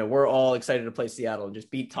 we're all excited to play Seattle and just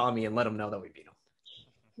beat Tommy and let him know that we beat him.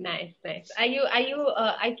 Nice.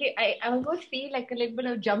 I almost feel like a little bit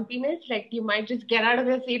of jumpiness, like you might just get out of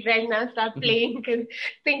your seat right now, start playing, because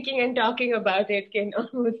thinking and talking about it can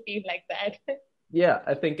almost feel like that. Yeah,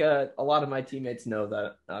 I think a lot of my teammates know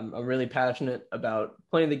that I'm really passionate about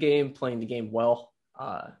playing the game well.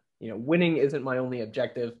 Winning isn't my only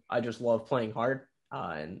objective. I just love playing hard.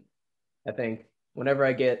 And I think whenever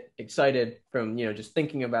I get excited from, just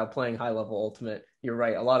thinking about playing high level Ultimate, you're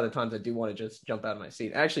right. A lot of the times I do want to just jump out of my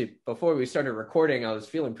seat. Actually, before we started recording, I was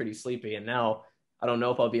feeling pretty sleepy, and now I don't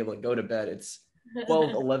know if I'll be able to go to bed.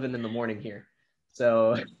 12, 11 in the morning here.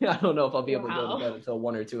 So I don't know if I'll be able to go Wow. to bed until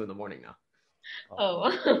 1 or 2 in the morning now.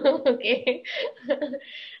 Oh, okay.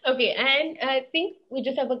 Okay, and I think we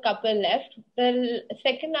just have a couple left. The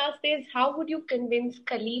second last is, how would you convince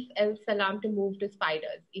Khalif El Salam to move to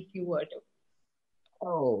Spiders if you were to?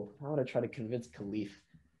 Oh, how would I try to convince Khalif?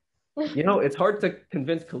 You know, it's hard to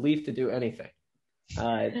convince Khalif to do anything.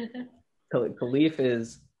 Khalif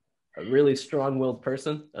is a really strong-willed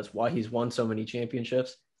person. That's why he's won so many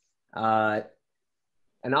championships. And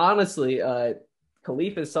honestly,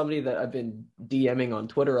 Khalif is somebody that I've been DMing on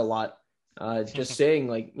Twitter a lot, just saying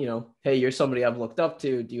like, you know, hey, you're somebody I've looked up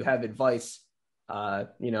to. Do you have advice,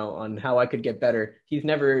 you know, on how I could get better? He's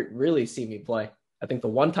never really seen me play. I think the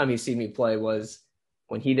one time he's seen me play was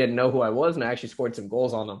when he didn't know who I was, and I actually scored some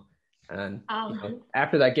goals on him. And you know,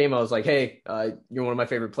 after that game, I was like, hey, you're one of my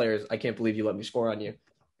favorite players. I can't believe you let me score on you.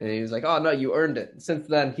 And he was like, oh, no, you earned it. And since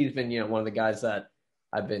then, he's been, you know, one of the guys that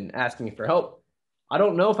I've been asking for help. I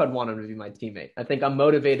don't know if I'd want him to be my teammate. I think I'm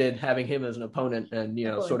motivated having him as an opponent and, you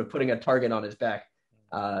know, sort of putting a target on his back.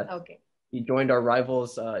 Okay. He joined our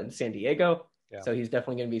rivals in San Diego. Yeah. So he's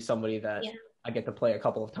definitely going to be somebody that I get to play a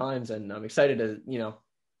couple of times. And I'm excited to, you know,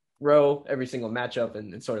 row every single matchup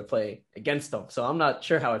and sort of play against them. So I'm not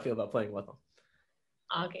sure how I feel about playing with them.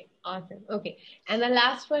 Okay, awesome. Okay. And the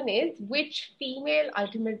last one is, which female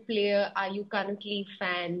Ultimate player are you currently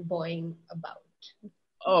fanboying about?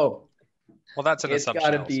 Oh, well, that's an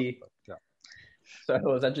assumption. It's got to be. Yeah. So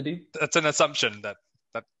was that Jadid? That's an assumption that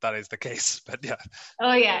is the case, but yeah.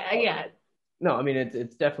 Oh yeah. No, I mean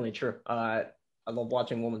it's definitely true. I love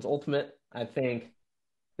watching Women's Ultimate. I think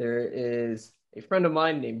there is a friend of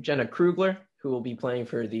mine named Jenna Krugler who will be playing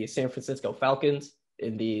for the San Francisco Falcons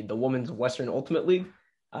in the Women's Western Ultimate League.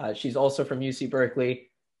 She's also from UC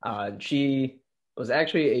Berkeley. She was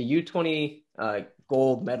actually a U20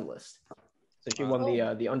 gold medalist. So she won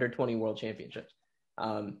the under 20 world championships.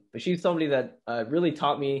 But she's somebody that really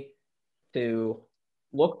taught me to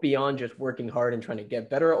look beyond just working hard and trying to get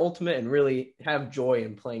better at Ultimate and really have joy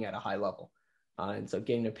in playing at a high level. And so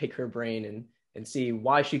getting to pick her brain and see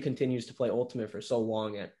why she continues to play Ultimate for so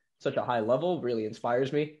long at such a high level really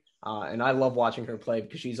inspires me. And I love watching her play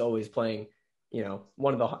because she's always playing, you know,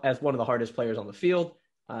 one of the hardest players on the field.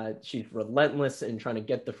 She's relentless in trying to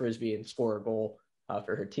get the Frisbee and score a goal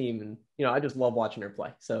for her team. And, you know, I just love watching her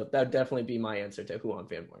play. So that'd definitely be my answer to who I'm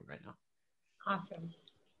fanboying right now. Awesome.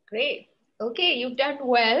 Great. Okay, you've done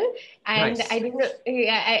well. And nice. I didn't know,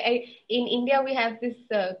 I in India, we have this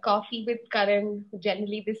coffee with Karan.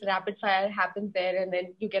 Generally, this rapid fire happens there and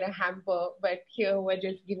then you get a hamper. But here, we're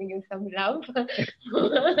just giving you some love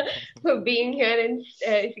for being here and,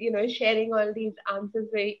 you know, sharing all these answers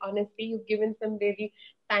very honestly. You've given some really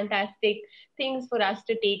fantastic things for us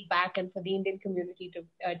to take back and for the Indian community to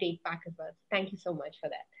take back as well. Thank you so much for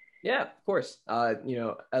that. Yeah, of course. You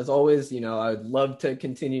know, as always, you know, I'd love to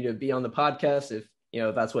continue to be on the podcast if, you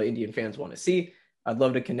know, that's what Indian fans want to see. I'd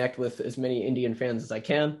love to connect with as many Indian fans as I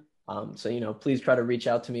can. So, you know, please try to reach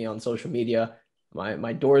out to me on social media.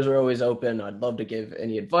 My doors are always open. I'd love to give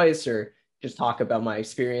any advice or just talk about my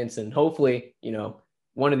experience. And hopefully, you know,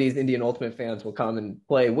 one of these Indian Ultimate fans will come and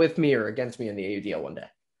play with me or against me in the AUDL one day.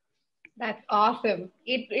 That's awesome.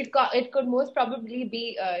 It could most probably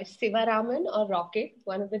be Sivaraman or Rocket,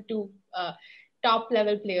 one of the two top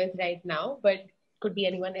level players right now, but could be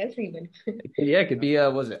anyone else even. Yeah, it could be,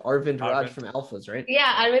 was it Arvind Raj from Alphas, right?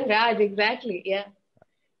 Yeah, Arvind Raj, exactly. Yeah.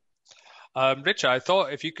 Richa, I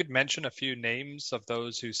thought if you could mention a few names of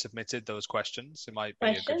those who submitted those questions, it might be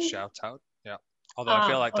a good shout out. Yeah. Although I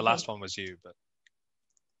feel like the last one was you, but.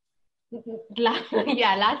 Last one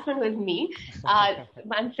was me.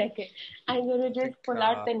 1 second. I'm going to just pull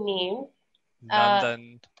out the names.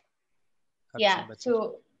 Nandan. I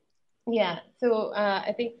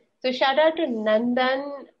think, so shout out to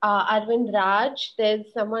Nandan, Arvind Raj.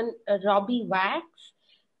 There's someone, Robbie Wax,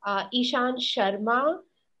 Ishan Sharma,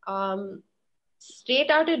 straight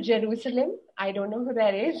out of Jerusalem. I don't know who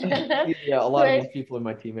that is. Yeah, a lot of these people are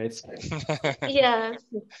my teammates. Yeah.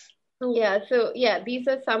 Yeah, so these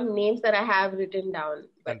are some names that I have written down.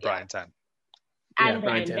 And Brian Tan. And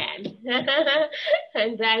Brian Tan.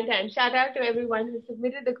 And Brian Tan. Shout out to everyone who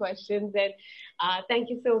submitted the questions and thank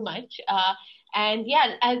you so much. Any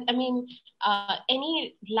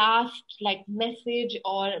last message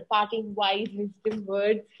or parting wise wisdom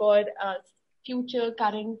words for future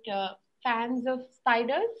current fans of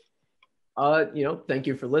Spiders? Thank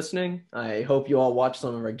you for listening. I hope you all watch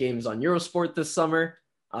some of our games on Eurosport this summer.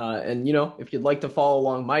 And, you know, if you'd like to follow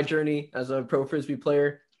along my journey as a pro Frisbee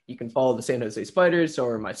player, you can follow the San Jose Spiders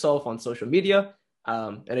or myself on social media.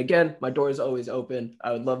 And again, my door is always open.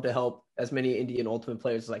 I would love to help as many Indian Ultimate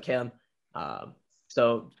players as I can.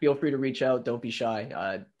 So feel free to reach out. Don't be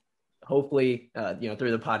shy. Hopefully,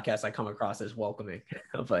 through the podcast, I come across as welcoming.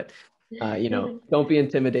 But, don't be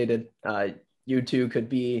intimidated. You too could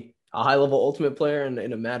be a high-level Ultimate player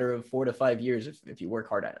in a matter of 4 to 5 years if you work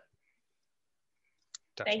hard at it.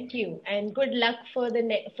 Definitely. Thank you, and good luck for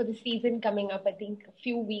the season coming up. I think a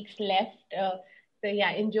few weeks left. So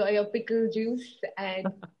yeah, enjoy your pickle juice and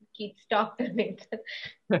keep stocked on it.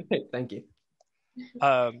 Thank you.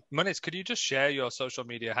 Munis, could you just share your social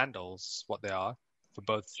media handles, what they are for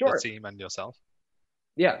both Sure. the team and yourself?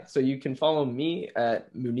 Yeah, so you can follow me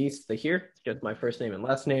at Munis Thahir, just my first name and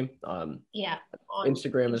last name. Yeah,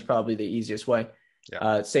 Instagram is probably the easiest way.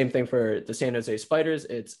 Yeah. Same thing for the San Jose Spiders.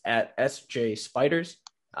 It's at SJ Spiders.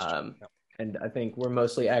 And I think we're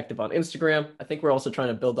mostly active on Instagram. I think we're also trying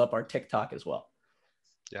to build up our TikTok as well.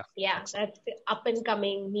 Yeah, that's the up and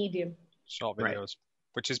coming medium. Short Right. videos,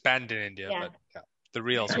 which is banned in India, Yeah. but yeah, the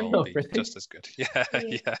reels will Oh, be really? just as good. Yeah.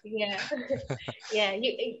 Yeah.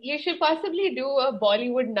 You should possibly do a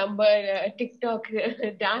Bollywood number TikTok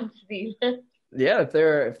dance reel. Yeah, if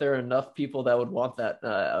there are enough people that would want that,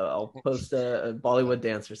 I'll post a Bollywood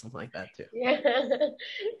dance or something like that too. Yeah.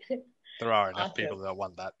 There are enough Awesome. people that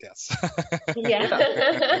want that. Yes. Yeah.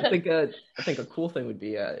 I think a cool thing would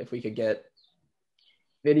be if we could get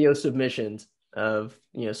video submissions of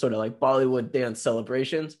sort of like Bollywood dance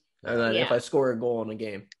celebrations, and then if Yeah. I score a goal in a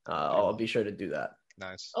game, I'll be sure to do that.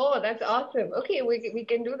 Nice. Oh, that's awesome. Okay, we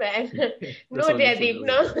can do that. No, This one is Jaideep, really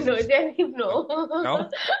no, Jaideep, no. No?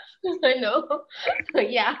 No.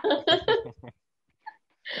 Yeah.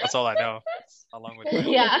 That's all I know, along with my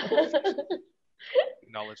Yeah.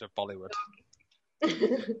 knowledge of Bollywood.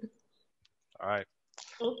 All right.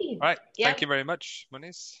 Okay. All right. Yeah. Thank you very much,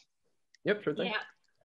 Munis. Yep, sure thing. Yeah.